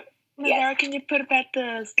 Okay? Laura, can you put back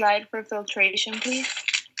the slide for filtration, please?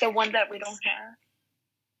 The one that we don't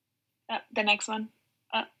have. The next one.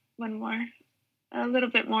 One more. A little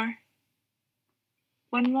bit more.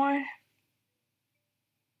 One more.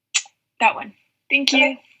 That one. Thank you.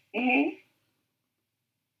 Okay. Mm-hmm.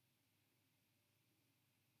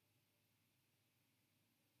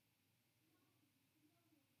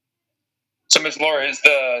 So, Ms. Laura, is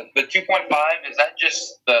the 2.5, is that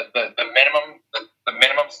just the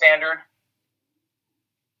minimum standard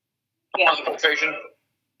for the filtration?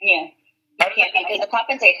 Yeah. Because the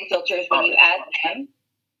compensating filters, when you add them,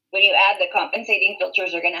 the compensating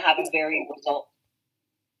filters are going to have a varied result.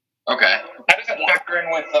 Okay. How does that factor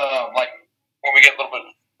in with, like, when we get a little bit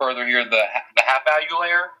further here, the half value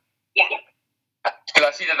layer? Yeah. Because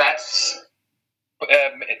I see that's,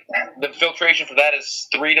 the filtration for that is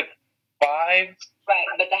 3 to 5? Right,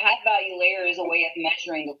 but the half value layer is a way of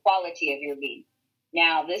measuring the quality of your beam.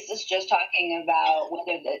 Now, this is just talking about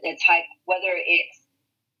whether it's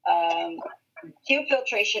tube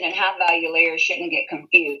filtration and half value layers shouldn't get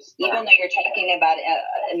confused. Even though you're talking about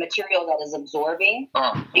a material that is absorbing,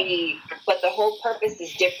 but the whole purpose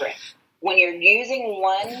is different. When you're using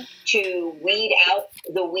one to weed out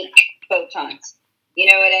the weak photons, you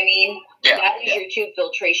know what I mean? Yeah. That is your tube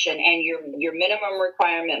filtration, and your minimum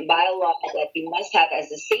requirement by law that you must have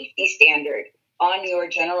as a safety standard on your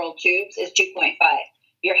general tubes is 2.5.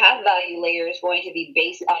 Your half value layer is going to be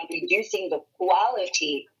based on reducing the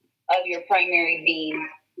quality of your primary beam,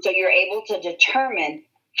 so you're able to determine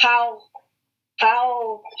how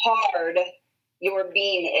hard your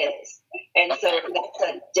beam is, and so that's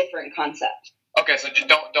a different concept. Okay, so just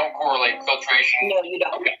don't correlate filtration. No, you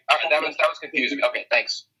don't. Okay, all right, that was confusing. Okay,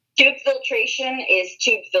 thanks. Tube filtration is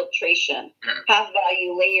tube filtration. Half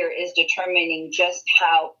value layer is determining just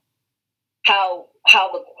how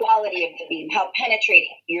the quality of the beam, how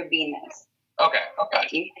penetrating your beam is. Okay.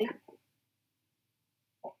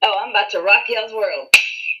 Oh, I'm about to rock y'all's world.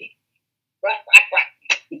 Rock.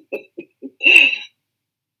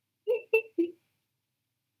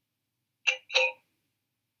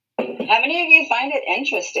 How many of you find it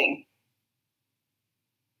interesting?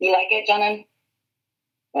 You like it, Jonan?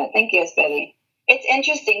 Well, thank you, Betty. It's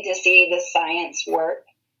interesting to see the science work,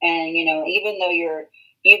 and even though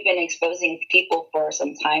you've been exposing people for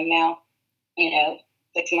some time now,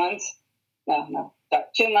 6 months. No,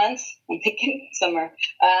 2 months. I'm thinking somewhere.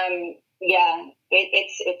 Yeah,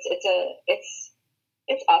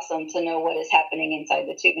 it's awesome to know what is happening inside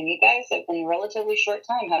the tube, and you guys have in a relatively short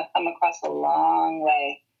time have come across a long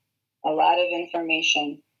way, a lot of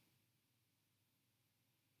information.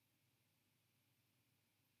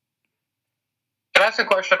 Can I ask a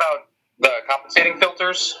question about the compensating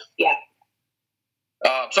filters? Yeah.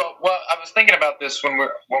 I was thinking about this when we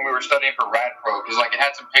were studying for RadPro, because it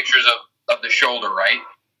had some pictures of the shoulder, right?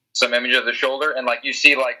 Some image of the shoulder, and you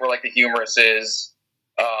see where the humerus is.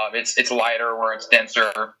 It's lighter where it's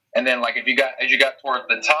denser, and then as you got toward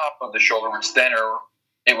the top of the shoulder where it's thinner,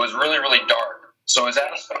 it was really, really dark. So is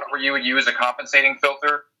that a spot where you would use a compensating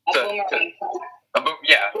filter? Boomerang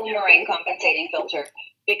compensating filter,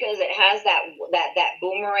 because it has that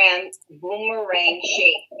boomerang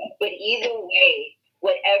shape. But either way,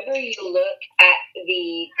 whatever you look at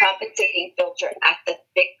the compensating filter at the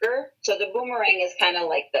thicker, so the boomerang is kind of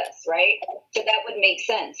like this, right? So that would make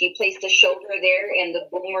sense. You place the shoulder there and the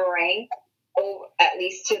boomerang, at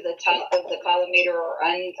least to the top of the collimator or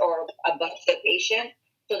above the patient,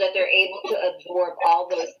 so that they're able to absorb all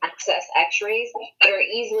those excess x-rays that are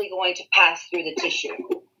easily going to pass through the tissue.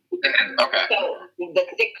 Okay. So the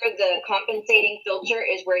thicker the compensating filter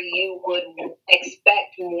is where you would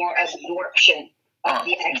expect more absorption of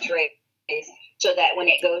the x-rays, so that when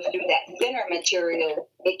it goes through that thinner material,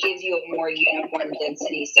 it gives you a more uniform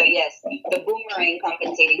density. So yes, the boomerang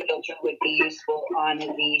compensating filter would be useful on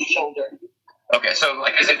the shoulder. Okay, so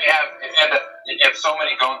because if you have so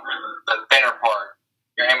many going through the thinner part,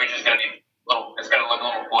 your image is going to be it's going to look a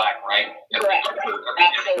little black, right? Correct.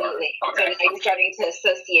 Absolutely. Okay. So now you're starting to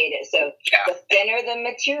associate it. So the thinner the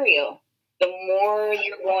material, the more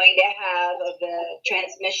you're going to have of the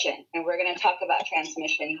transmission. And we're going to talk about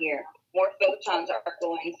transmission here. More photons are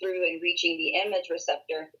going through and reaching the image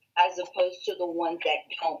receptor as opposed to the ones that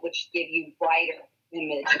don't, which give you brighter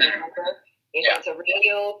image. Remember? If it's a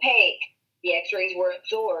radio opaque, the x-rays were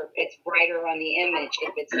absorbed, it's brighter on the image.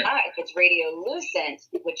 If it's not, if it's radiolucent,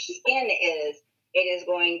 which skin is, it is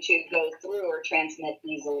going to go through or transmit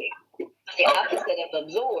easily. The opposite of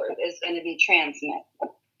absorb is going to be transmit.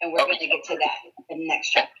 And we're going to get to that in the next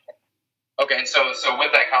chapter. Okay, so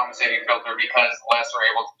with that compensating filter, because less are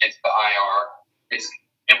able to get to the IR,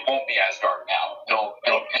 it won't be as dark now. It'll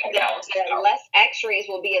balance it out. Less x-rays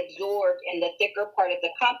will be absorbed in the thicker part of the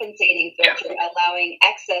compensating filter, allowing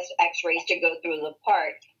excess x-rays to go through the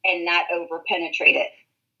part and not over-penetrate it.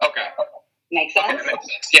 Okay. Make sense? Okay, that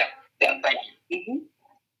makes sense. Yeah, thank you. Mm-hmm.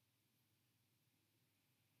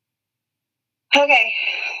 Okay,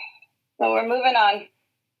 so we're moving on.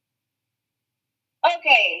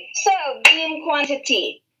 Okay, so beam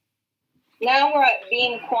quantity. Now we're at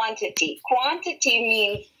beam quantity. Quantity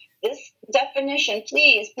means this definition,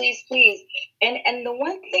 please. And the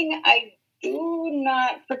one thing I do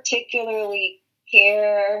not particularly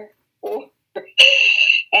care for,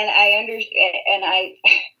 and I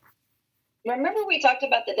remember we talked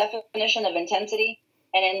about the definition of intensity,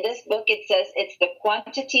 and in this book it says it's the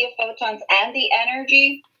quantity of photons and the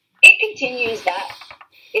energy. It continues that.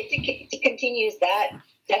 It continues that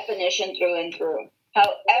definition through and through.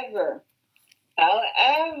 However,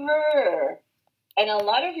 and a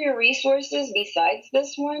lot of your resources besides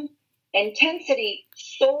this one, intensity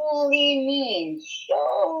solely means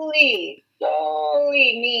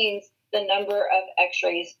the number of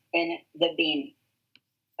x-rays in the beam.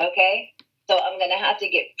 Okay? So I'm going to have to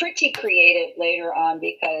get pretty creative later on,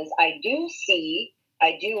 because I do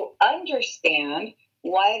understand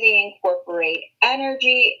why they incorporate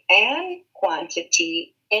energy and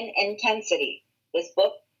quantity in intensity. This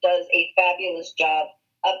book does a fabulous job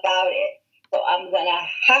about it. So I'm going to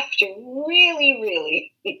have to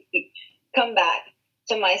really come back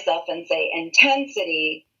to myself and say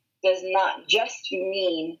intensity does not just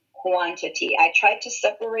mean quantity. I tried to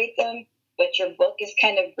separate them, but your book is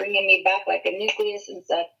kind of bringing me back like a nucleus and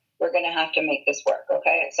said, we're going to have to make this work,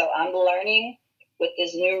 okay? So I'm learning with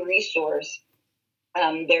this new resource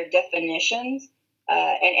their definitions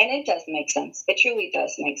And it does make sense. It truly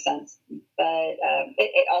does make sense. But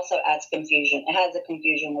it also adds confusion. It has a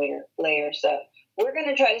confusion layer. So we're going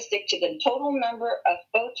to try to stick to the total number of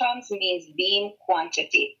photons means beam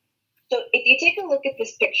quantity. So if you take a look at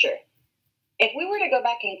this picture, if we were to go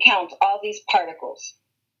back and count all these particles,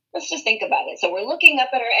 let's just think about it. So we're looking up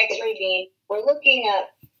at our X-ray beam. We're looking up,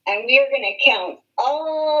 and we are going to count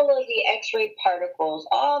all of the X-ray particles,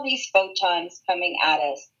 all these photons coming at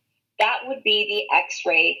us. That would be the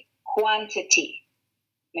X-ray quantity.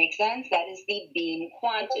 Make sense? That is the beam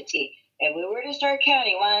quantity. If we were to start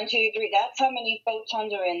counting, 1, 2, 3, that's how many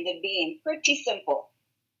photons are in the beam. Pretty simple.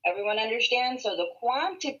 Everyone understands? So the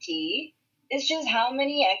quantity is just how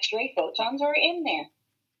many X-ray photons are in there.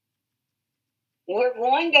 We're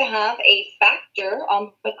going to have a factor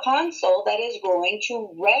on the console that is going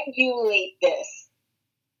to regulate this.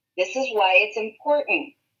 This is why it's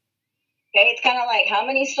important. Okay, it's kind of like, how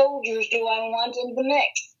many soldiers do I want in the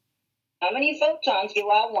mix? How many photons do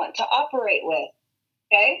I want to operate with?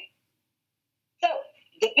 Okay? So,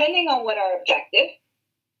 depending on what our objective,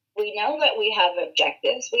 we know that we have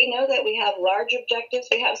objectives. We know that we have large objectives.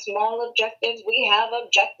 We have small objectives. We have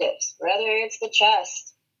objectives, whether it's the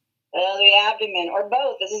chest, the abdomen, or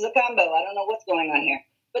both. This is a combo. I don't know what's going on here.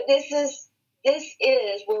 But this is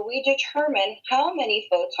where we determine how many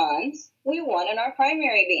photons we want in our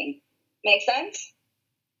primary beam. Make sense?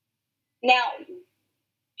 Now,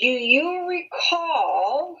 do you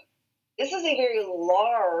recall, this is a very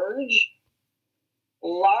large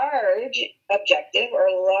objective or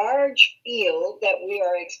large field that we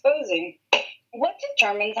are exposing. What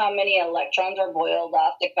determines how many electrons are boiled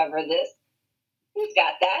off to cover this? Who's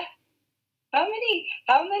got that? How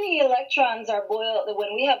many electrons are boiled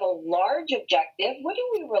when we have a large objective? What do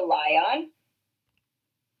we rely on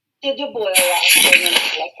to boil off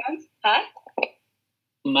electrons? Huh?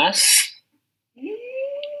 Mass?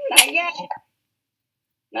 Not yet.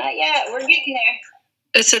 Not yet. We're getting there.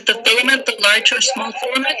 Is it the filament, the large or small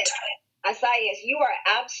filament? Isaias, you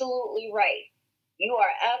are absolutely right. You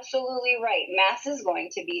are absolutely right. Mass is going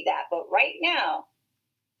to be that. But right now,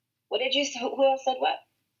 what did you say? Who else said what?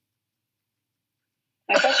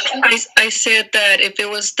 My question? I said that if it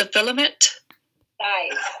was the filament.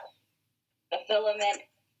 Size. The filament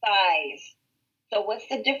size. So what's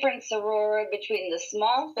the difference, Aurora, between the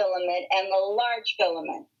small filament and the large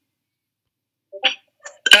filament?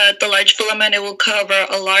 The large filament, it will cover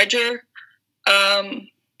a larger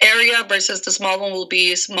area versus the small one will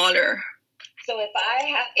be smaller. So if I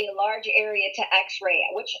have a large area to X-ray,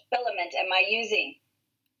 which filament am I using?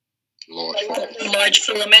 Large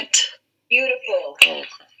filament. Beautiful.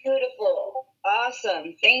 Beautiful.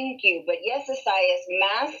 Awesome. Thank you. But yes, Isaias,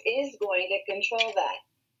 mass is going to control that.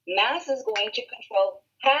 Mass is going to control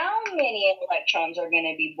how many electrons are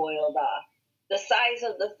going to be boiled off. The size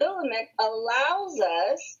of the filament allows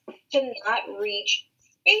us to not reach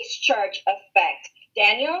space charge effect.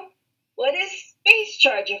 Daniel, what is space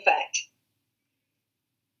charge effect?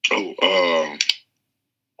 Oh,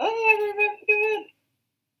 I remember good.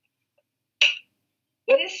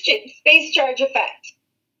 What is space charge effect?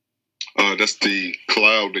 That's the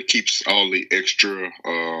cloud that keeps all the extra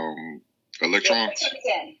electrons.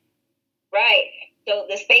 Right. So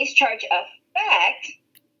the space charge effect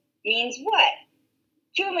means what?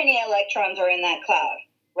 Too many electrons are in that cloud,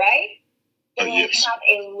 right? So when yes.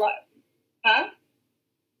 we have huh?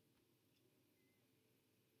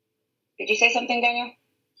 Did you say something, Daniel?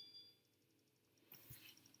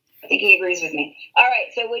 I think he agrees with me. All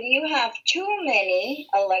right, so when you have too many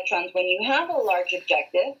electrons, when you have a large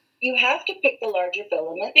objective, you have to pick the larger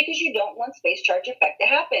filament because you don't want space charge effect to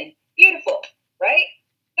happen. Beautiful, right?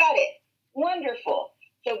 Got it. Wonderful.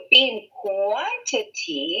 So beam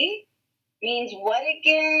quantity means what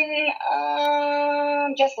again?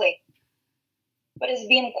 Justly, what does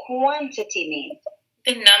beam quantity mean?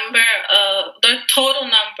 The total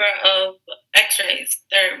number of X-rays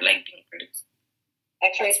that are like being produced.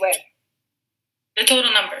 X-rays where? The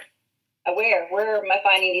total number. Where am I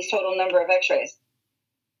finding these total number of X-rays?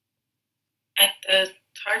 At the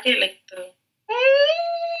target, like the.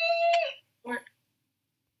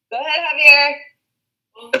 Go ahead, Javier.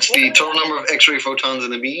 That's the total number of X-ray photons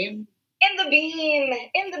in the beam? In the beam,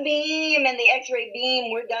 and the X-ray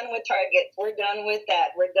beam. We're done with targets. We're done with that.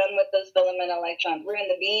 We're done with those filament electrons. We're in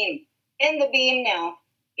the beam now.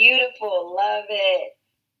 Beautiful, love it.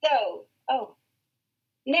 So,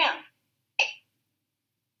 now,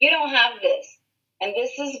 you don't have this. And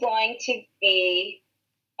this is going to be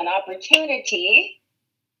an opportunity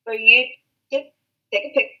for you to take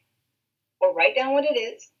a pic or write down what it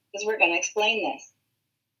is, because we're going to explain this.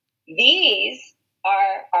 These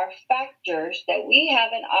are factors that we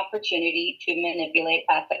have an opportunity to manipulate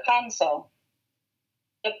at the console.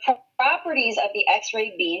 The properties of the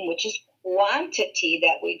X-ray beam, which is quantity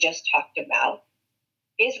that we just talked about,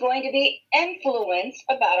 is going to be influenced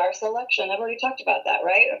about our selection. I've already talked about that,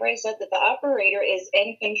 right? I've already said that the operator is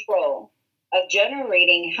in control of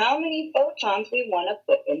generating how many photons we want to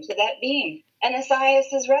put into that beam. And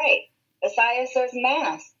Esaias is right. Esaias says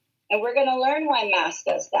mass. And we're going to learn why mass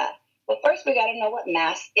does that. But first, we got to know what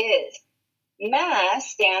mass is.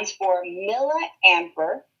 Mass stands for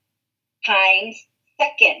milliampere times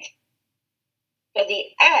second. So the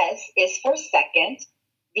S is for second.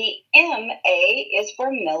 The MA is for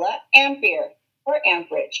milliampere, or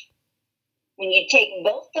amperage. When you take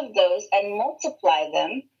both of those and multiply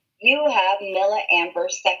them, you have milliampere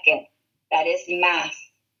second. That is mass.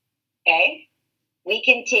 Okay? We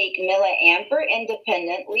can take milliampere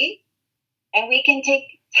independently, and we can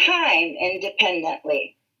take time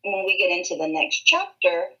independently. And when we get into the next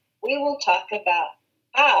chapter, we will talk about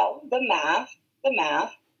how the math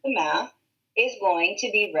is going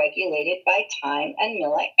to be regulated by time and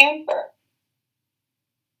milliampere.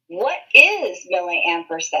 What is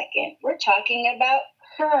milliampere second? We're talking about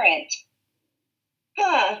current.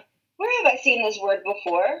 Where have I seen this word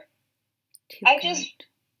before? I just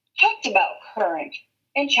talked about current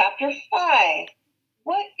in chapter 5.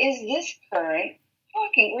 What is this current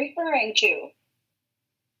referring to?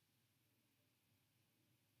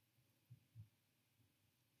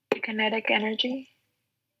 Kinetic energy.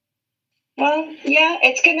 Well, yeah,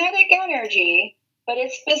 it's kinetic energy, but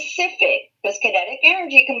it's specific because kinetic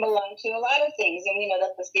energy can belong to a lot of things, and we know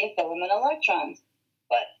that that's the filament electrons.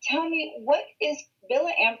 But tell me, what is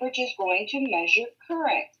milliamperage is going to measure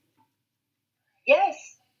current?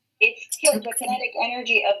 Yes, it's the kinetic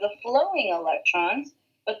energy of the flowing electrons,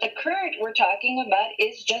 but the current we're talking about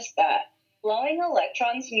is just that. Flowing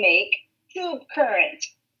electrons make tube current.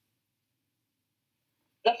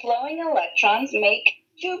 The flowing electrons make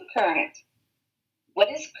tube current. What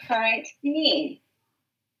does current mean?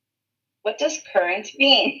 What does current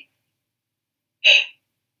mean?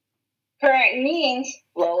 Current means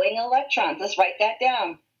flowing electrons. Let's write that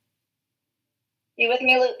down. You with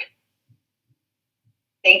me, Luke?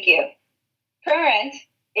 Thank you. Current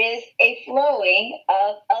is a flowing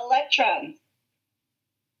of electrons.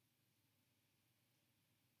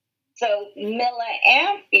 So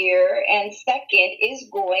milliampere and second is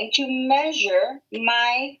going to measure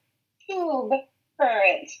my tube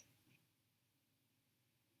current.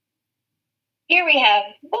 Here we have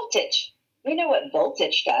voltage. We know what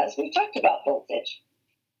voltage does. We've talked about voltage.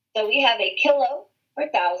 So we have a kilo or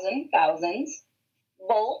thousands,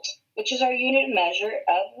 volt, which is our unit measure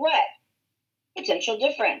of what? Potential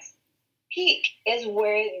difference. Peak is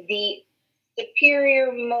where the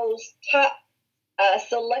superior most top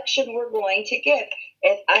selection we're going to give.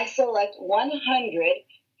 If I select 100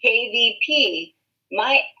 kVp,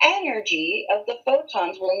 my energy of the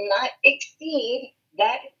photons will not exceed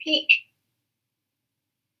that peak.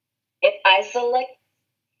 If I select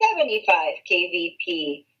 75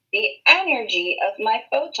 kVp, the energy of my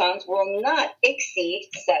photons will not exceed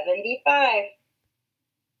 75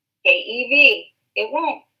 keV. It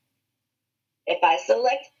won't. If I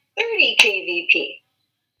select 30 kVp,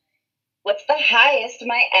 what's the highest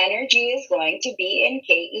my energy is going to be in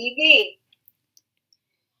keV?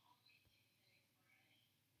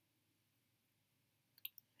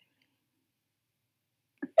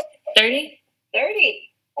 $30.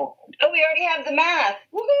 Oh, we already have the math.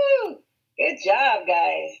 Woohoo! Good job,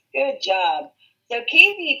 guys. Good job. So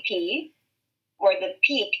KVP, or the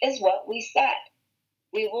peak, is what we set.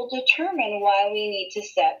 We will determine why we need to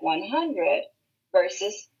set 100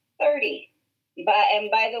 versus 30. And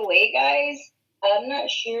by the way, guys, I'm not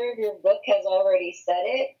sure if your book has already said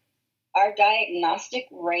it. Our diagnostic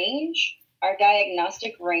range,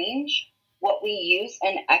 what we use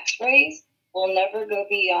in x-rays, will never go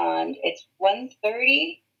beyond, it's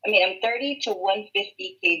 30 to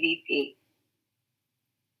 150 kVp.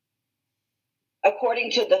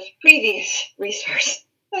 According to the previous resource.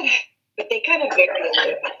 But they kind of vary a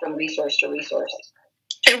little bit from resource to resource.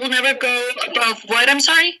 It will never go above what, I'm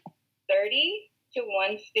sorry? 30 to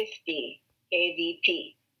 150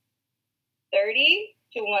 kVp. 30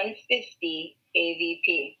 to 150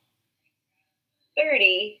 kVp.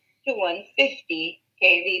 30 to 150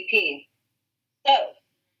 kVp. So,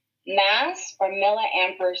 mass, or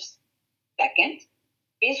milliamperes second,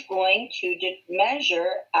 is going to measure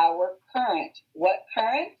our current. What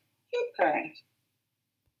current? Tube current.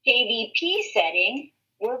 kVp setting,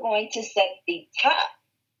 we're going to set the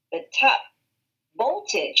top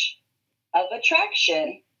voltage of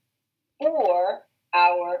attraction for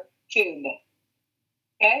our tube.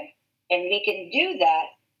 Okay? And we can do that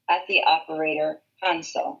at the operator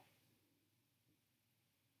console.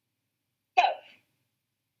 So,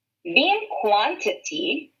 beam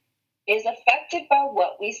quantity is affected by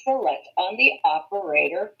what we select on the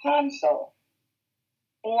operator console.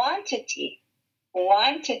 Quantity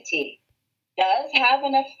does have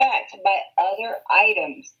an effect by other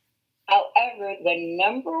items. However, the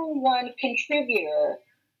number one contributor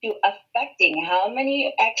to affecting how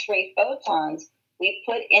many X-ray photons we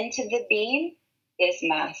put into the beam is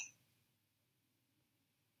mass.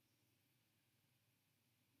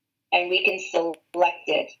 And we can select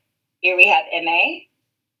it. Here we have MA.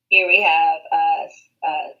 Here we have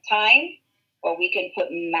time, or we can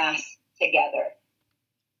put mass together.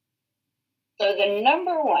 So the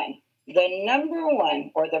number one,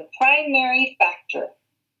 or the primary factor,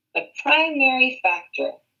 the primary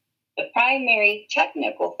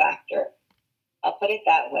technical factor, I'll put it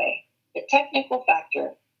that way, the technical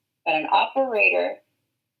factor that an operator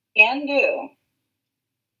can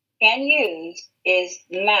use is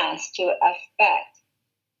mass to affect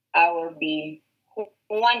our beam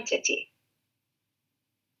quantity.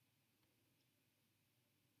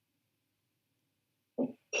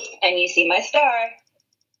 And you see my star.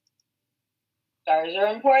 Stars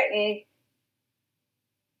are important.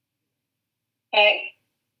 Okay?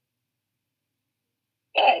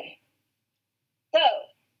 Good. So,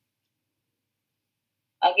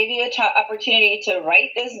 I'll give you an opportunity to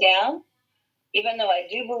write this down, even though I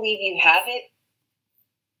do believe you have it.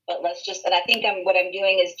 But let's just, and I think what I'm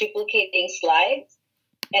doing is duplicating slides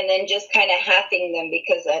and then just kind of halving them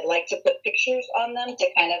because I'd like to put pictures on them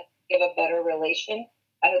to kind of give a better relation.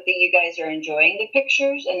 I hope that you guys are enjoying the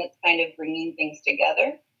pictures and it's kind of bringing things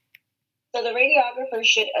together. So the radiographer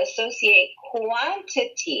should associate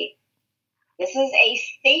quantity. This is a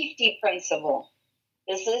safety principle.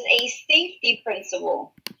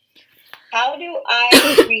 How do I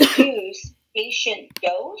reduce patient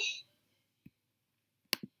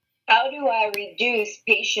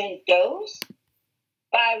dose?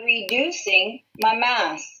 By reducing my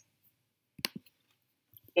mass.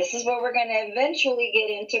 This is where we're going to eventually get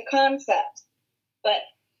into concepts. But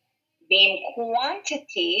beam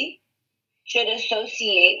quantity should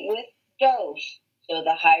associate with dose. So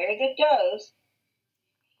the higher the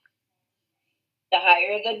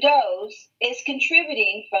dose is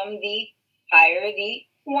contributing from the higher the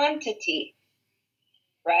quantity,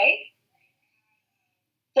 right?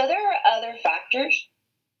 So there are other factors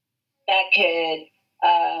that could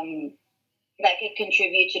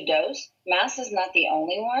contribute to dose. Mass is not the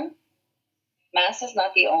only one.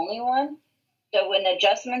 So when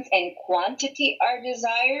adjustments in quantity are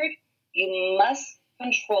desired, you must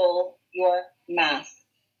control your mass.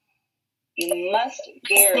 You must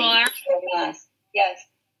vary your mass. Yes.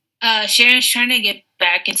 Sharon's trying to get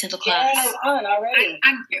back into the class. Sharon's on already.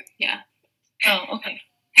 I'm here. Yeah. Oh, okay.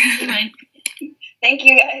 Fine. Thank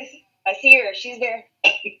you, guys. I see her. She's there.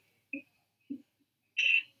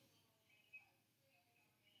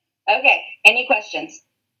 Okay. Any questions?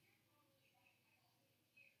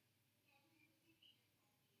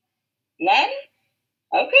 None?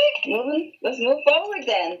 Okay. Let's move forward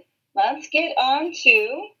then. Let's get on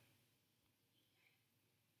to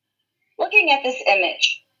looking at this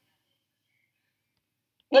image.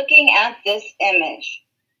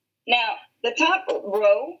 Now, the top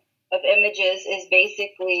row of images is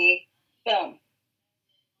basically film.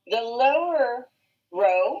 The lower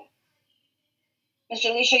row,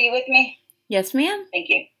 Mr. Alicia, are you with me? Yes, ma'am. Thank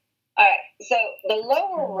you. All right, so the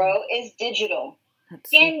lower row is digital.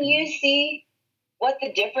 Can you see what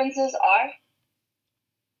the differences are?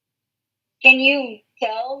 Can you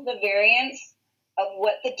tell the variance of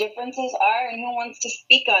what the differences are, and who wants to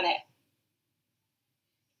speak on it?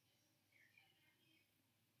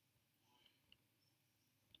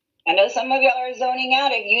 I know some of y'all are zoning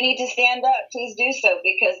out. If you need to stand up, please do so,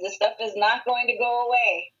 because this stuff is not going to go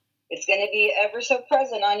away. It's going to be ever so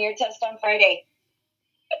present on your test on Friday.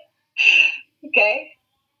 Okay?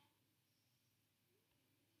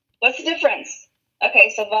 What's the difference?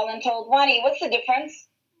 Okay, so Voluntold-Wani, what's the difference?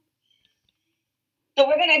 So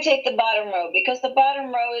we're going to take the bottom row, because the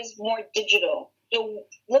bottom row is more digital. So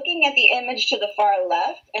looking at the image to the far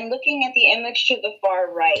left and looking at the image to the far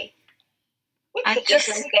right. What's the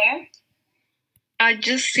difference there? I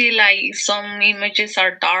just see like some images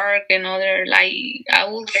are dark and other like I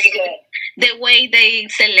will see the way they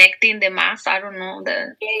selecting the mask. I don't know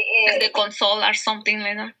the console or something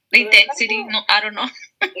like that. The intensity. No, I don't know.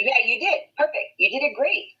 Yeah, you did perfect. You did it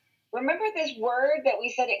great. Remember this word that we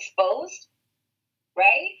said exposed,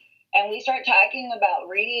 right? and we start talking about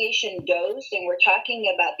radiation dose and we're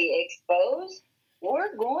talking about the exposed,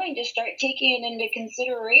 we're going to start taking into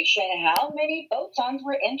consideration how many photons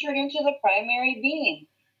were entered into the primary beam.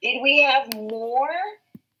 Did we have more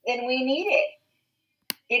than we needed?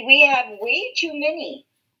 Did we have way too many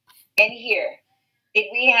in here? Did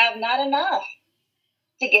we have not enough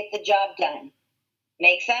to get the job done?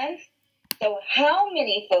 Make sense? So how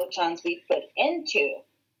many photons we put into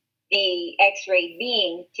the X-ray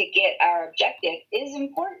beam to get our objective is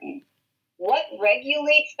important. What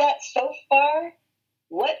regulates that so far?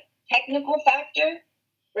 What technical factor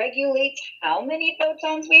regulates how many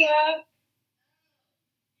photons we have?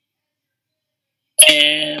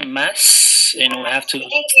 And mass, and we have to.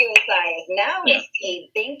 Thank you, Isaiah. Now we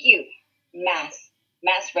see, thank you, mass.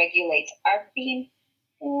 Mass regulates our beam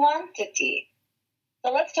quantity.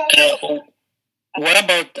 So let's talk about. What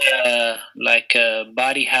about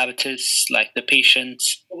body habitus, like the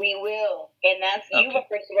patients? We will, and that's you were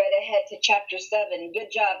right ahead to chapter 7.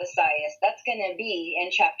 Good job, Isaiah. That's going to be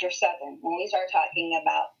in chapter 7 when we start talking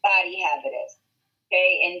about body habitus,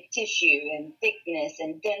 okay, and tissue and thickness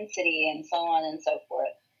and density and so on and so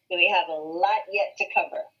forth. So we have a lot yet to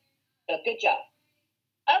cover. So good job.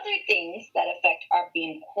 Other things that affect our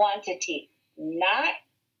beam quantity,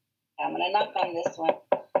 I'm going to knock on this one.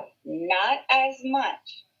 Not as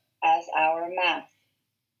much as our mass.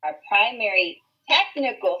 Our primary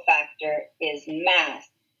technical factor is mass.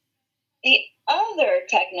 The other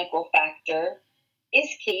technical factor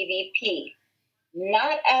is kVp,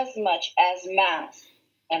 not as much as mass.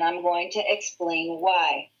 And I'm going to explain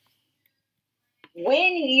why.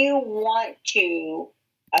 When you want to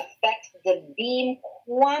affect the beam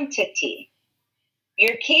quantity,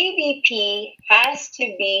 your kVp has to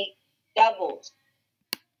be doubled.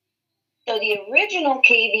 So the original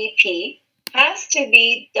kVp has to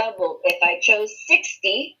be doubled. If I chose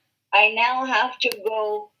 60, I now have to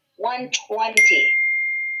go 120.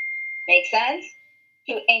 Make sense?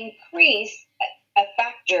 To increase a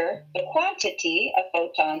factor, the quantity of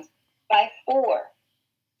photons, by 4.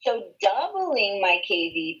 So doubling my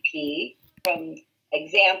kVp from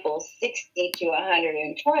example 60 to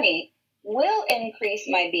 120 will increase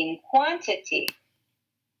my beam quantity.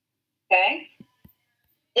 Okay?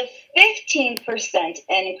 The 15%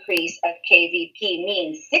 increase of kVp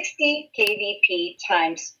means 60 kVp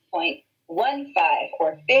times 0.15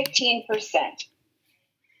 or 15%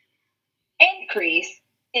 increase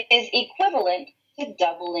is equivalent to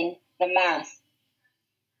doubling the mass.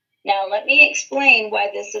 Now let me explain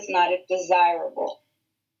why this is not desirable.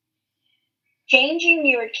 Changing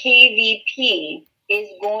your kVp is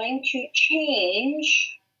going to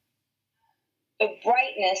change the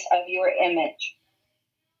brightness of your image.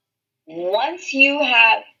 Once you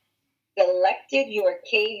have selected your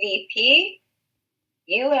kVp,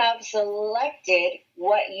 you have selected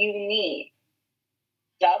what you need.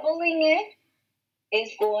 Doubling it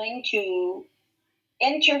is going to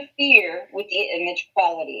interfere with the image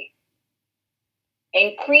quality.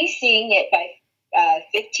 Increasing it by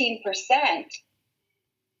 15%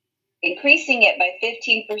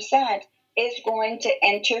 is going to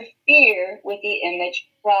interfere with the image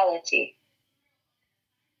quality.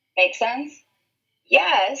 Make sense?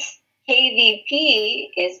 Yes,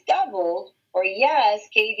 kVp is doubled, or yes,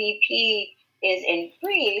 kVp is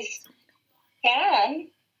increased, can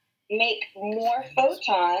make more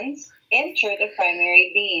photons enter the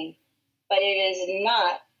primary beam, but it is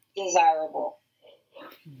not desirable.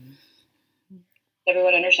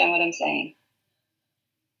 Everyone understand what I'm saying?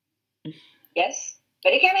 Yes?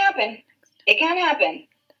 But it can happen. It can happen.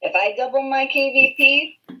 If I double my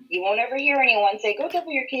kVp, you won't ever hear anyone say, go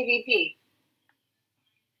double your kVp.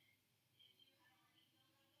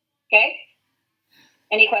 Okay?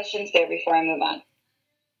 Any questions there before I move on?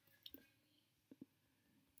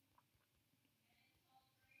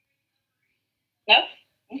 No?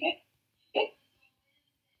 Okay. Good.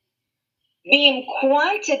 Beam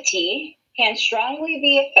quantity can strongly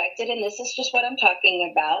be affected, and this is just what I'm talking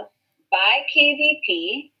about, by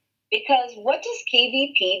kVp, because what does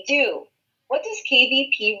kVp do? What does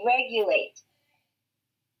kVp regulate?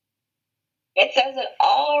 It says it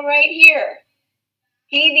all right here.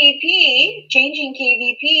 kVp, changing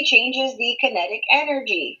kVp changes the kinetic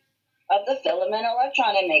energy of the filament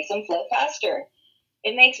electron and makes them flow faster.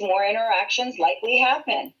 It makes more interactions likely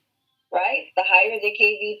happen, right? The higher the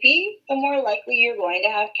kVp, the more likely you're going to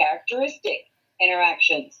have characteristic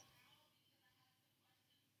interactions.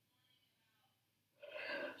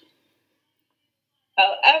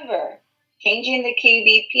 However, changing the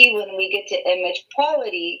kVp when we get to image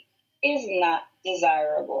quality is not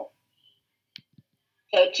desirable.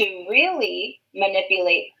 So to really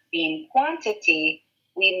manipulate beam quantity,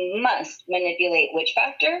 we must manipulate which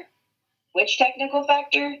factor? Which technical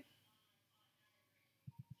factor?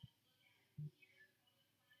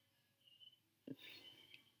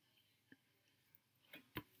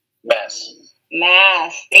 Mass.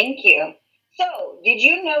 Mass, thank you. So, did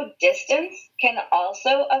you know distance can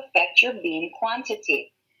also affect your beam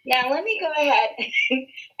quantity? Now, let me go ahead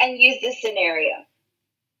and use this scenario.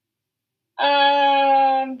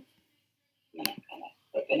 I'm going to kind of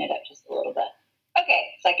open it up just a little bit. Okay,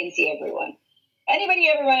 so I can see everyone. Anybody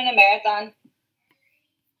ever run a marathon?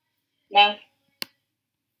 No?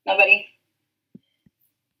 Nobody?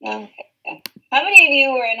 No? Okay. How many of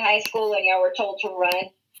you were in high school and y'all were told to run,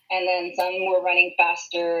 and then some were running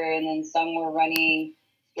faster, and then some were running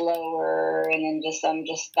slower, and then just some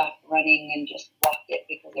just stopped running and just walked it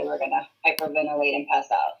because they were going to hyperventilate and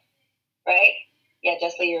pass out? Right? Yeah,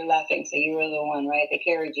 Jessie, you're laughing, so you were the one, right? They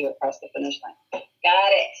carried you across the finish line.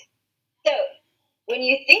 Got it. So, when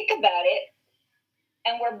you think about it,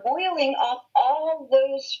 and we're boiling off all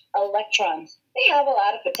those electrons, they have a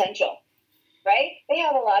lot of potential, right? They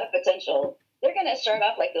have a lot of potential. They're going to start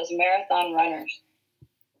off like those marathon runners,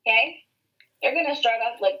 okay? They're going to start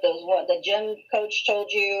off like those, what the gym coach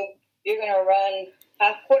told you, you're going to run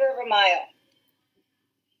quarter of a mile,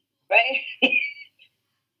 right?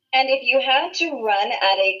 And if you had to run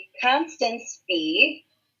at a constant speed,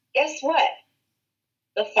 guess what?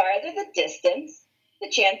 The farther the distance, the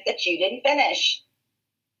chance that you didn't finish.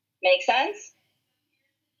 Make sense?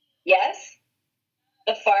 Yes?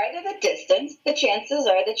 The farther the distance, the chances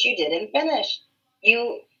are that you didn't finish.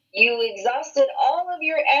 You exhausted all of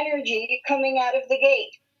your energy coming out of the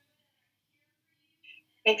gate.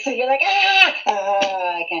 And so you're like,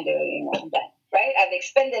 I can't do it anymore. I'm done. Right? I've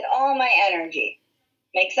expended all my energy.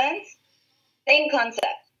 Make sense? Same concept.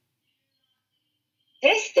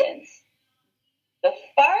 Distance. The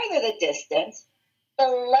farther the distance, the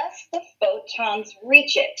less the photons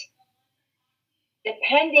reach it,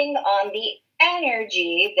 depending on the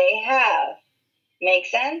energy they have. Make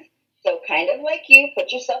sense? So kind of like you,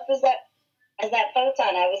 put yourself as that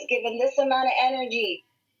photon. I was given this amount of energy,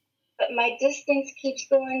 but my distance keeps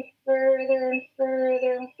going further and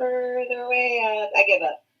further and further away. I give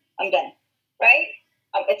up. I'm done. Right?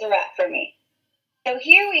 It's a wrap for me. So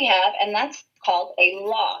here we have, and that's called a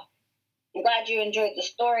law. I'm glad you enjoyed the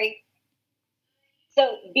story.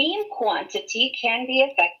 So beam quantity can be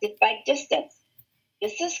affected by distance.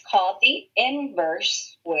 This is called the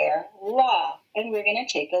inverse square law, and we're going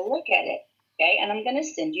to take a look at it, okay? And I'm going to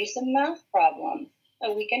send you some math problems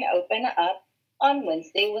so we can open up on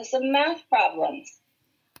Wednesday with some math problems.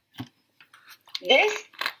 This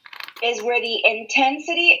is where the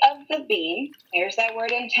intensity of the beam, here's that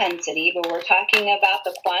word intensity, but we're talking about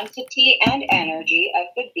the quantity and energy of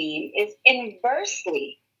the beam, is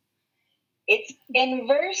inversely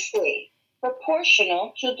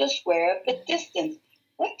proportional to the square of the distance.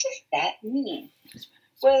 What does that mean?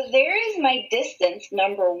 Well, there is my distance,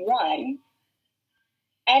 number one,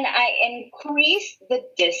 and I increase the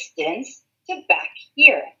distance to back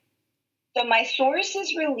here. So my source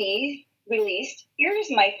is released.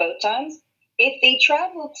 Here's my photons. If they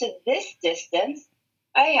travel to this distance,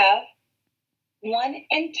 I have one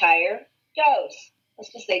entire dose.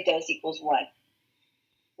 Let's just say dose equals 1,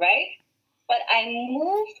 right? But I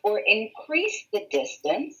moved or increased the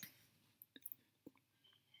distance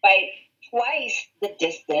by twice the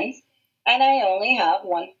distance, and I only have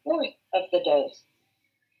 1/4 of the dose.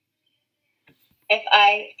 If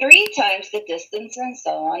I 3 times the distance, and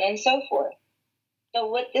so on and so forth. So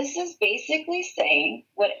what this is basically saying,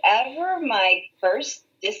 whatever my first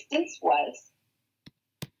distance was,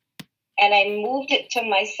 and I moved it to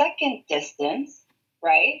my second distance,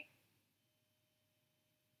 right?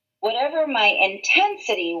 Whatever my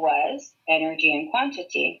intensity was, energy and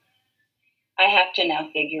quantity, I have to now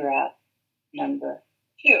figure out number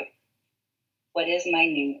 2. What is my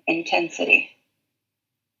new intensity?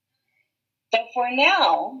 So for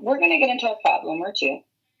now, we're going to get into a problem or two.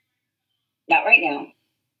 Not right now.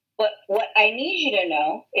 But what I need you to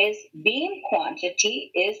know is beam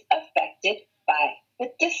quantity is affected by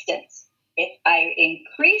the distance. If I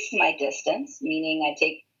increase my distance, meaning I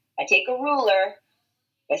take a ruler,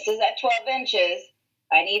 this is at 12 inches,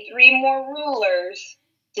 I need 3 more rulers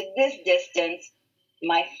to this distance,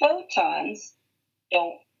 my photons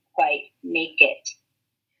don't quite make it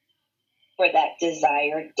for that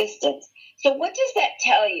desired distance. So what does that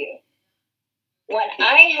tell you? When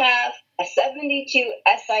I have a 72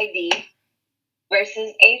 SID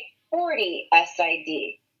versus a 40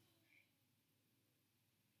 SID,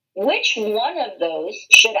 Which one of those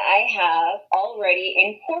should I have already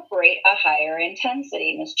incorporate a higher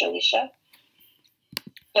intensity, Ms. Jalisha?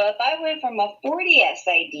 So if I went from a 40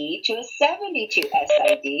 SID to a 72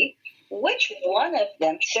 SID, which one of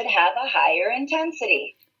them should have a higher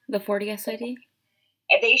intensity? The 40 SID?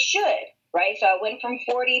 They should, right? So I went from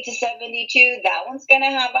 40 to 72. That one's going to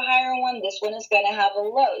have a higher one. This one is going to have a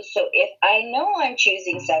low. So if I know I'm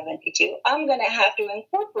choosing 72, I'm going to have to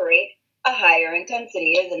incorporate a higher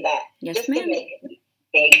intensity, isn't that? Yes, Just ma'am. to make it.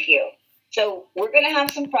 Thank you. So we're going to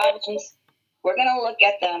have some problems. We're going to look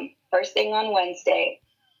at them first thing on Wednesday,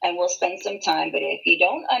 and we'll spend some time. But if you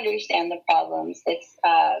don't understand the problems, it's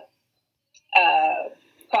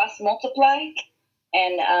cross multiply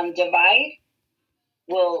and divide.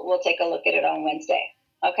 We'll take a look at it on Wednesday,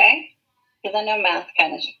 okay? Because I know math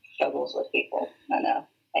kind of struggles with people. I know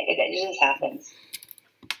it just happens.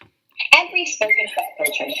 And we've spoken about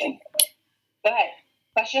filtration. Go ahead.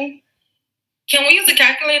 Question? Can we use a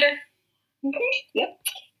calculator? Yep.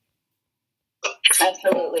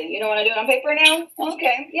 Absolutely. You don't want to do it on paper now?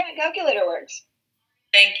 Okay. Yeah, calculator works.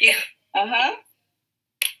 Thank you. Uh-huh.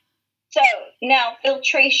 So, now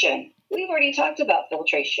filtration. We've already talked about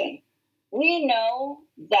filtration. We know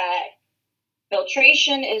that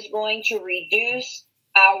filtration is going to reduce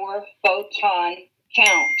our photon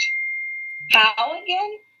count. How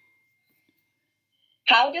again?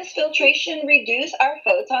 How does filtration reduce our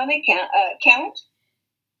photon count?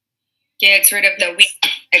 Gets rid of the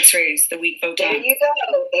weak X-rays, the weak photons. There you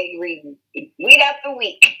go. They weed out the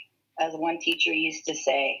weak, as one teacher used to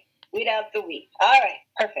say. Weed out the weak. All right,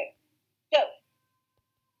 perfect. So,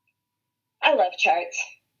 I love charts.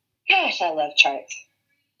 Gosh, I love charts.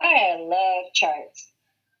 I love charts.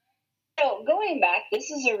 So, going back,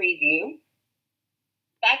 this is a review.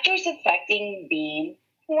 Factors affecting beam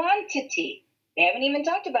quantity. They haven't even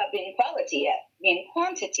talked about beam quality yet. Beam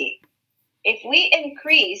quantity. If we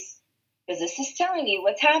increase, because this is telling you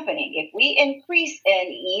what's happening, if we increase in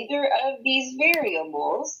either of these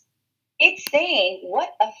variables, it's saying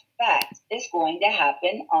what effect is going to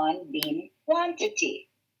happen on beam quantity.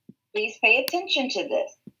 Please pay attention to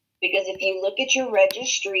this, because if you look at your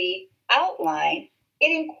registry outline,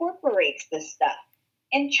 it incorporates this stuff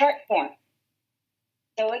in chart form.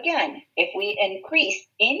 So again, if we increase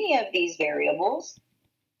any of these variables,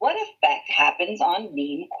 what effect happens on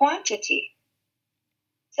beam quantity?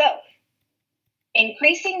 So,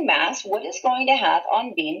 increasing mass, what is going to have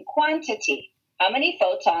on beam quantity? How many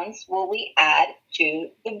photons will we add to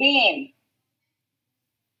the beam?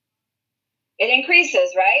 It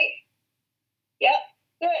increases, right? Yep,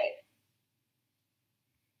 good.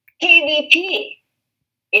 KVP.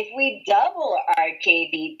 If we double our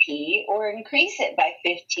KVP or increase it by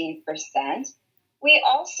 15%, we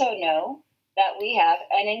also know that we have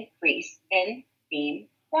an increase in beam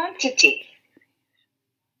quantity.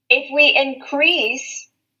 If we increase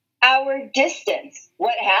our distance,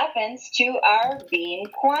 what happens to our beam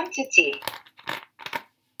quantity?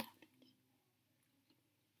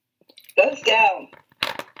 Goes down.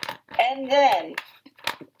 And then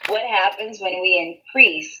what happens when we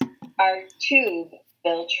increase our tube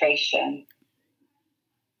filtration?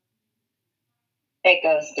 It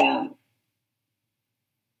goes down.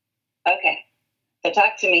 Okay, so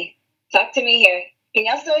talk to me. Talk to me here. Can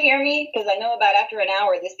y'all still hear me? Because I know about after an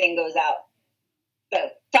hour this thing goes out. So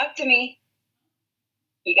talk to me.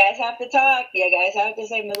 You guys have to talk. You guys have to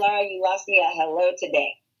say, Millara, you lost me a hello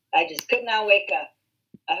today. I just could not wake up.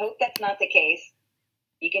 I hope that's not the case.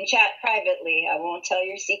 You can chat privately. I won't tell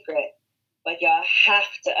your secret. But y'all have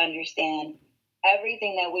to understand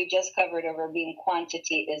everything that we just covered over beam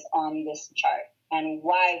quantity is on this chart and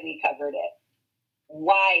why we covered it,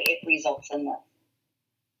 why it results in this.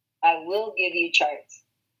 I will give you charts.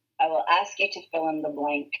 I will ask you to fill in the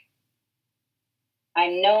blank.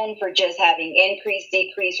 I'm known for just having increase,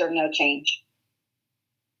 decrease, or no change.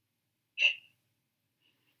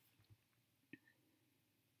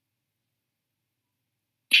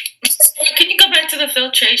 Can you go back to the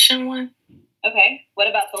filtration one? Okay. What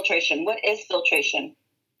about filtration? What is filtration?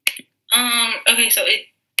 Okay, so it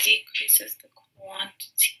decreases the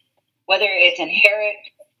quantity. Whether it's inherent,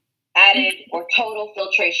 added, or total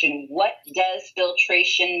filtration, what does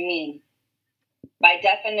filtration mean? By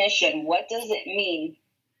definition, what does it mean?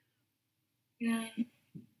 Yeah.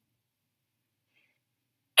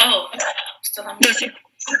 Oh, still on.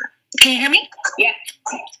 Can you hear me? Yeah.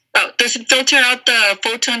 Oh, does it filter out the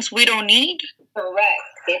photons we don't need? Correct.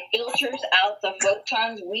 It filters out the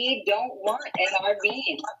photons we don't want in our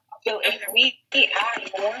beam. So if we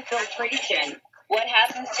add more filtration, what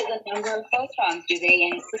happens to the number of photons? Do they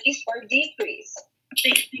increase or decrease?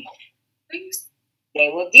 Please. they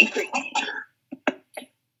will decrease.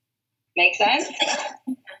 Make sense?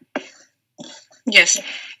 Yes.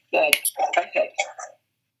 Good. Perfect.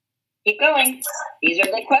 Keep going. These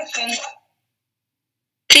are good questions.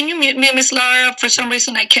 Can you mute me, Miss Lara? For some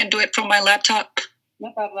reason, I can't do it from my laptop.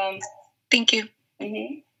 No problem. Thank you.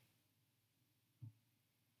 Mm-hmm.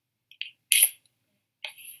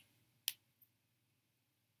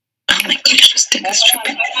 Oh my gosh, just did this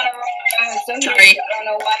tripping. Sorry. I don't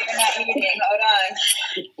know why you're not muting. Hold on.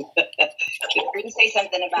 Feel free to say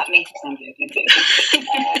something about me. I'm joking.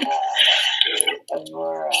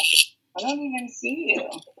 Aurora. I don't even see you.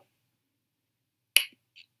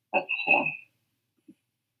 Okay.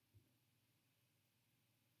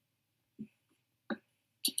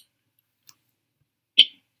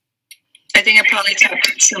 I think I probably tapped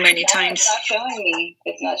it so many times. It's not showing me.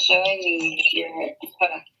 It's not showing me.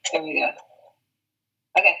 Hold on. There we go.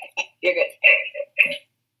 Okay, you're good.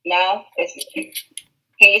 Now, can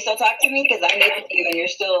you still talk to me? Because I'm muted you and you're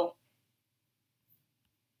still...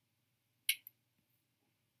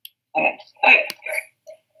 Okay. All right.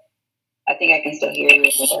 I think I can still hear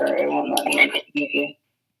you, or it won't let me mute you.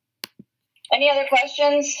 Any other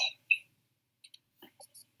questions?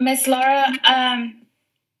 Miss Laura,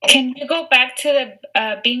 can you go back to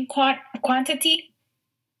the beam quantity?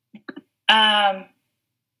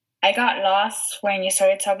 I got lost when you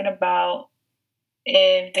started talking about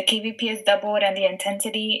if the KVP is doubled and the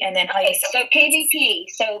intensity, and then how you... So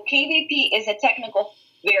KVP is a technical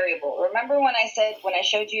variable. Remember when I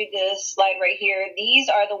showed you this slide right here, these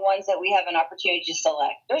are the ones that we have an opportunity to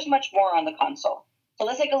select. There's much more on the console. So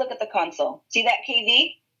let's take a look at the console. See that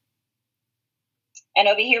KV? And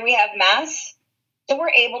over here we have mass. So we're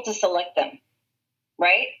able to select them,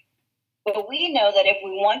 right? But we know that if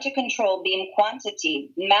we want to control beam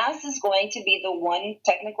quantity, mass is going to be the one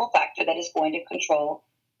technical factor that is going to control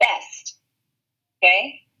best,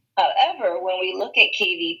 okay? However, when we look at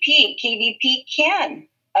KVP can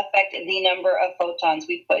affect the number of photons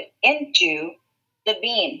we put into the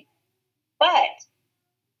beam. But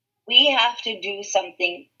we have to do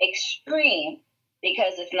something extreme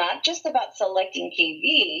because it's not just about selecting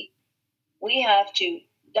KV. We have to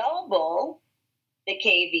double the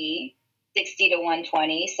KV, 60 to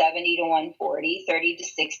 120, 70 to 140, 30 to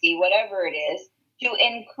 60, whatever it is, to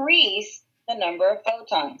increase the number of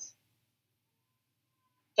photons.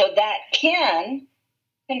 So that can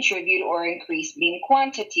contribute or increase beam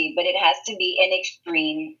quantity, but it has to be in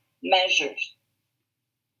extreme measures.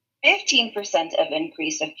 15% of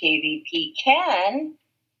increase of KVP can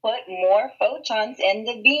put more photons in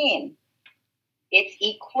the beam. It's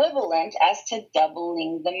equivalent as to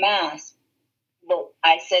doubling the mass. Well,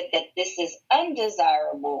 I said that this is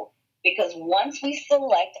undesirable because once we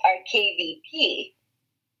select our KVP,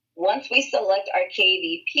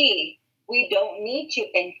 we don't need to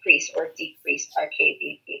increase or decrease our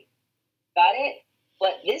KVP. Got it?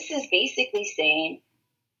 What this is basically saying,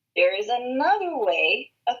 there is another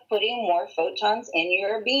way of putting more photons in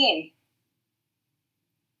your beam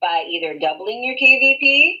by either doubling your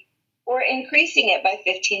KVP or increasing it by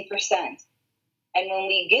 15%. And when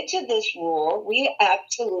we get to this rule, we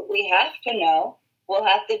absolutely have to know we'll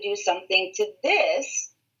have to do something to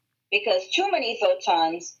this because too many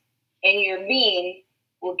photons in your beam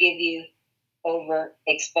will give you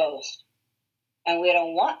overexposed. And we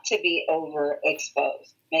don't want to be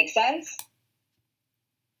overexposed. Make sense?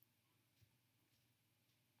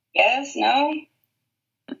 Yes? No?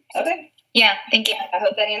 Okay. Yeah, thank you. I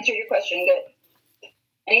hope that answered your question. Good.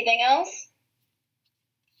 Anything else?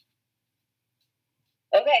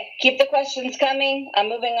 Okay, keep the questions coming. I'm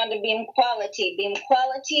moving on to beam quality. Beam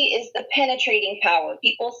quality is the penetrating power.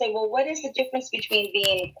 People say, well, what is the difference between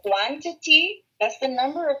beam quantity? That's the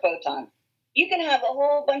number of photons. You can have a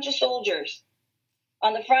whole bunch of soldiers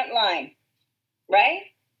on the front line, right?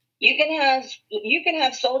 You can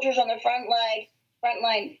have soldiers on the front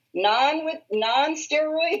line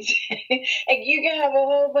non-steroids, and you can have a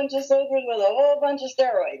whole bunch of soldiers with a whole bunch of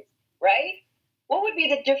steroids, right? What would be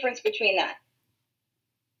the difference between that?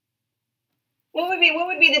 What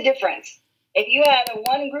would be the difference if you had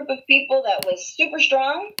one group of people that was super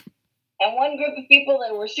strong and one group of people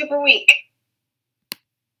that were super weak?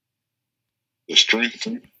 The strength.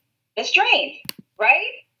 The strength,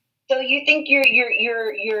 right? So you think your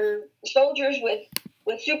soldiers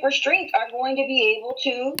with super strength are going to be able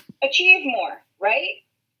to achieve more, right?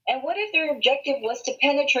 And what if their objective was to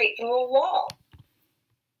penetrate through a wall?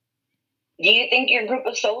 Do you think your group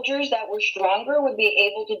of soldiers that were stronger would be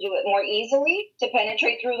able to do it more easily to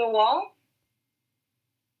penetrate through the wall?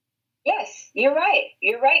 Yes, you're right.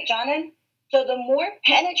 You're right, Jonan. So the more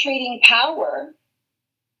penetrating power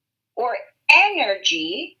or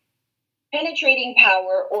energy, penetrating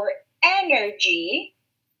power or energy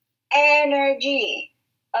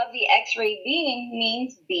of the X-ray beam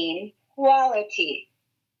means beam quality.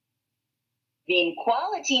 Beam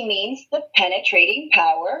quality means the penetrating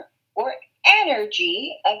power or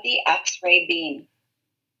energy of the X-ray beam.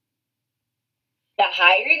 The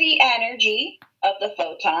higher the energy of the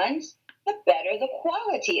photons, the better the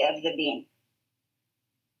quality of the beam.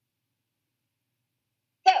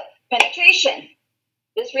 So, penetration.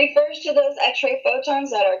 This refers to those X-ray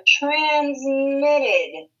photons that are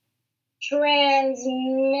transmitted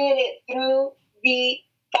through the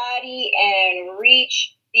body and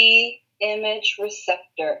reach the image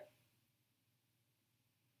receptor.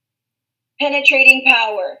 Penetrating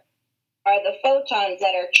power are the photons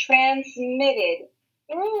that are transmitted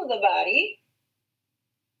through the body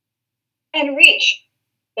and reach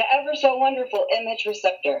the ever so wonderful image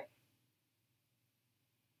receptor.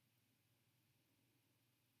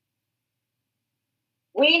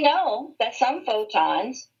 We know that some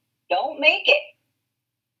photons don't make it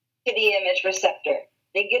to the image receptor.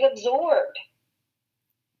 They get absorbed,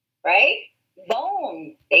 right?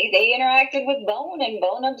 Bone, they interacted with bone and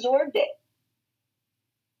bone absorbed it.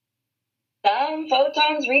 Some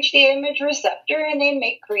photons reach the image receptor and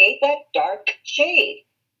they create that dark shade.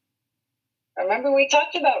 Remember we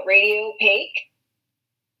talked about radiopaque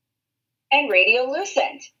and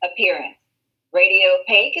radiolucent appearance.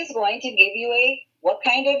 Radiopaque is going to give you a what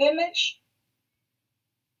kind of image?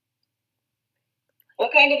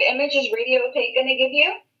 What kind of image is radiopaque going to give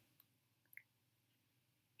you?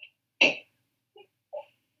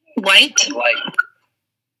 White. White.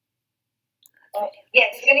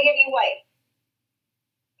 Yes, it's going to give you white.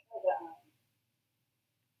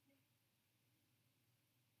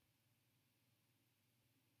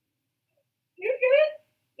 You're good.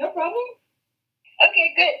 No problem.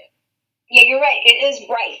 Okay, good. Yeah, you're right. It is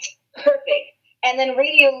bright. Perfect. And then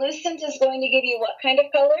radiolucent is going to give you what kind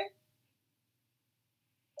of color?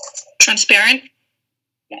 Transparent.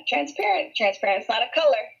 Not transparent. Transparent's not a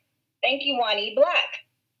color. Thank you, Wani. Black.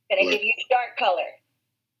 Going to give you a dark color.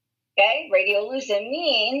 Okay? Radiolucent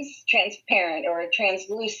means transparent or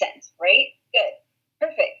translucent, right? Good.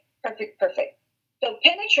 Perfect. Perfect. Perfect. So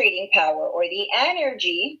penetrating power or the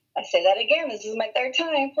energy, I say that again, this is my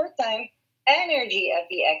fourth time, energy of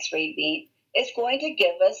the X-ray beam is going to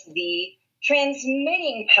give us the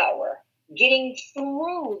transmitting power, getting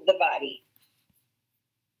through the body,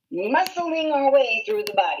 muscling our way through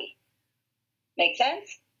the body. Make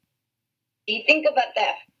sense? You think about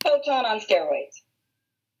that photon on steroids.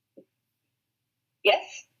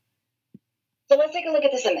 Yes? So let's take a look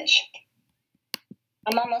at this image.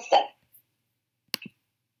 I'm almost done.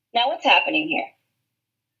 Now what's happening here?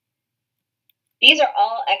 These are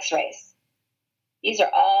all X-rays. These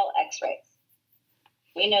are all X-rays.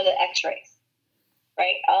 We know the X-rays,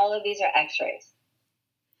 right? All of these are X-rays.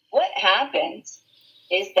 What happens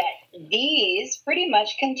is that these pretty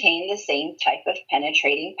much contain the same type of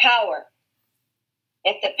penetrating power.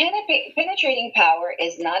 If the penetrating power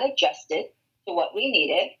is not adjusted to what we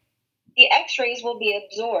needed, the X-rays will be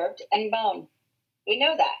absorbed and bound. We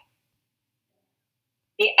know that.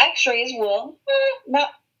 The X-rays will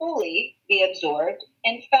not fully be absorbed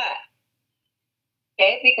in fat.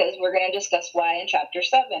 Okay, because we're going to discuss why in chapter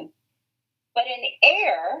 7. But in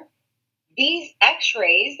air, these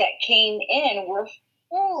X-rays that came in were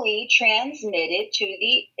fully transmitted to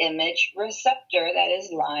the image receptor that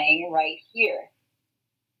is lying right here.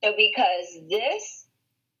 So because this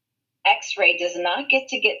X-ray does not get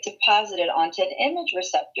deposited onto an image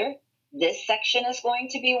receptor, this section is going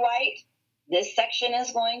to be white, this section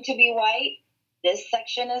is going to be white, this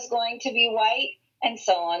section is going to be white, and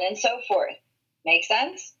so on and so forth. Make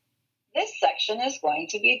sense? This section is going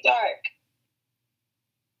to be dark.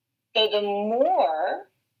 So the more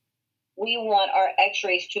we want our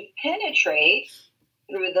X-rays to penetrate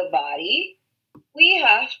through the body, we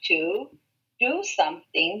have to do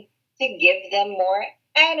something to give them more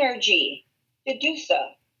energy to do so.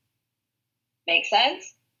 Make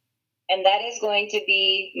sense? And that is going to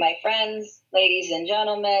be, my friends, ladies and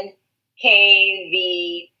gentlemen,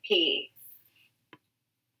 KVP.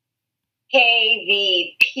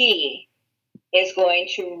 KVP is going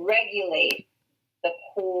to regulate the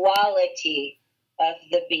quality of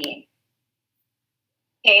the beam.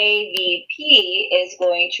 KVP is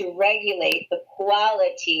going to regulate the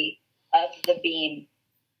quality of the beam.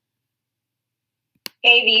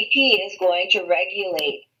 KVP is going to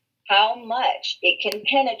regulate how much it can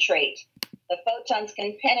penetrate. The photons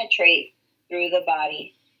can penetrate through the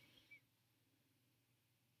body.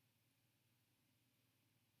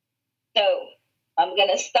 So I'm going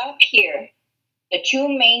to stop here The two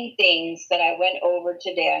main things that I went over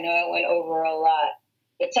today, I know I went over a lot.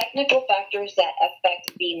 The technical factors that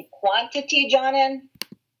affect beam quantity, Jonan.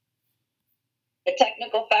 The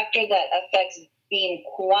technical factor that affects beam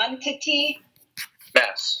quantity.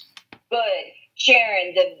 Mass. Good.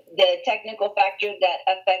 Sharon, the technical factor that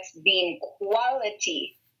affects beam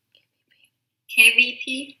quality.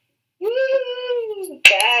 KVP. Woo!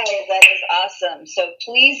 Guys, that is awesome. So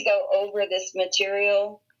please go over this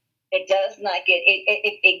material. It does not get,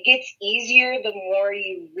 it gets easier the more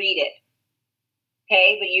you read it.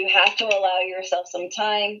 Okay, but you have to allow yourself some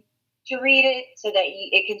time to read it so that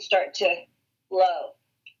it can start to flow.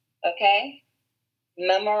 Okay?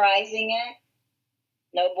 Memorizing it,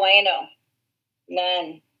 no bueno.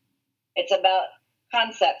 None. It's about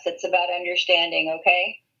concepts. It's about understanding,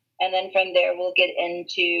 okay? And then from there, we'll get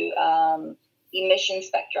into emission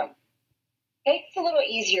spectrum. Okay? It's a little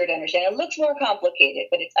easier to understand. It looks more complicated,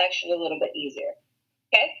 but it's actually a little bit easier.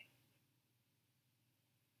 Okay?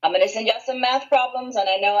 I'm going to send y'all some math problems, and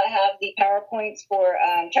I know I have the PowerPoints for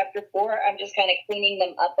Chapter 4. I'm just kind of cleaning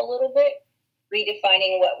them up a little bit,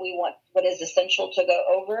 redefining what we want, what is essential to go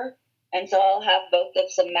over. And so I'll have both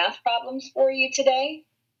of some math problems for you today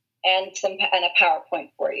and a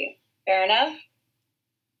PowerPoint for you. Fair enough?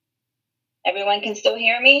 Everyone can still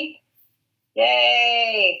hear me?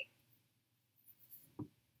 Yay!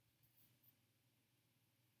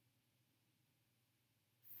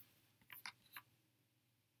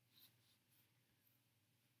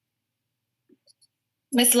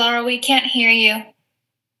 Miss Laura, we can't hear you.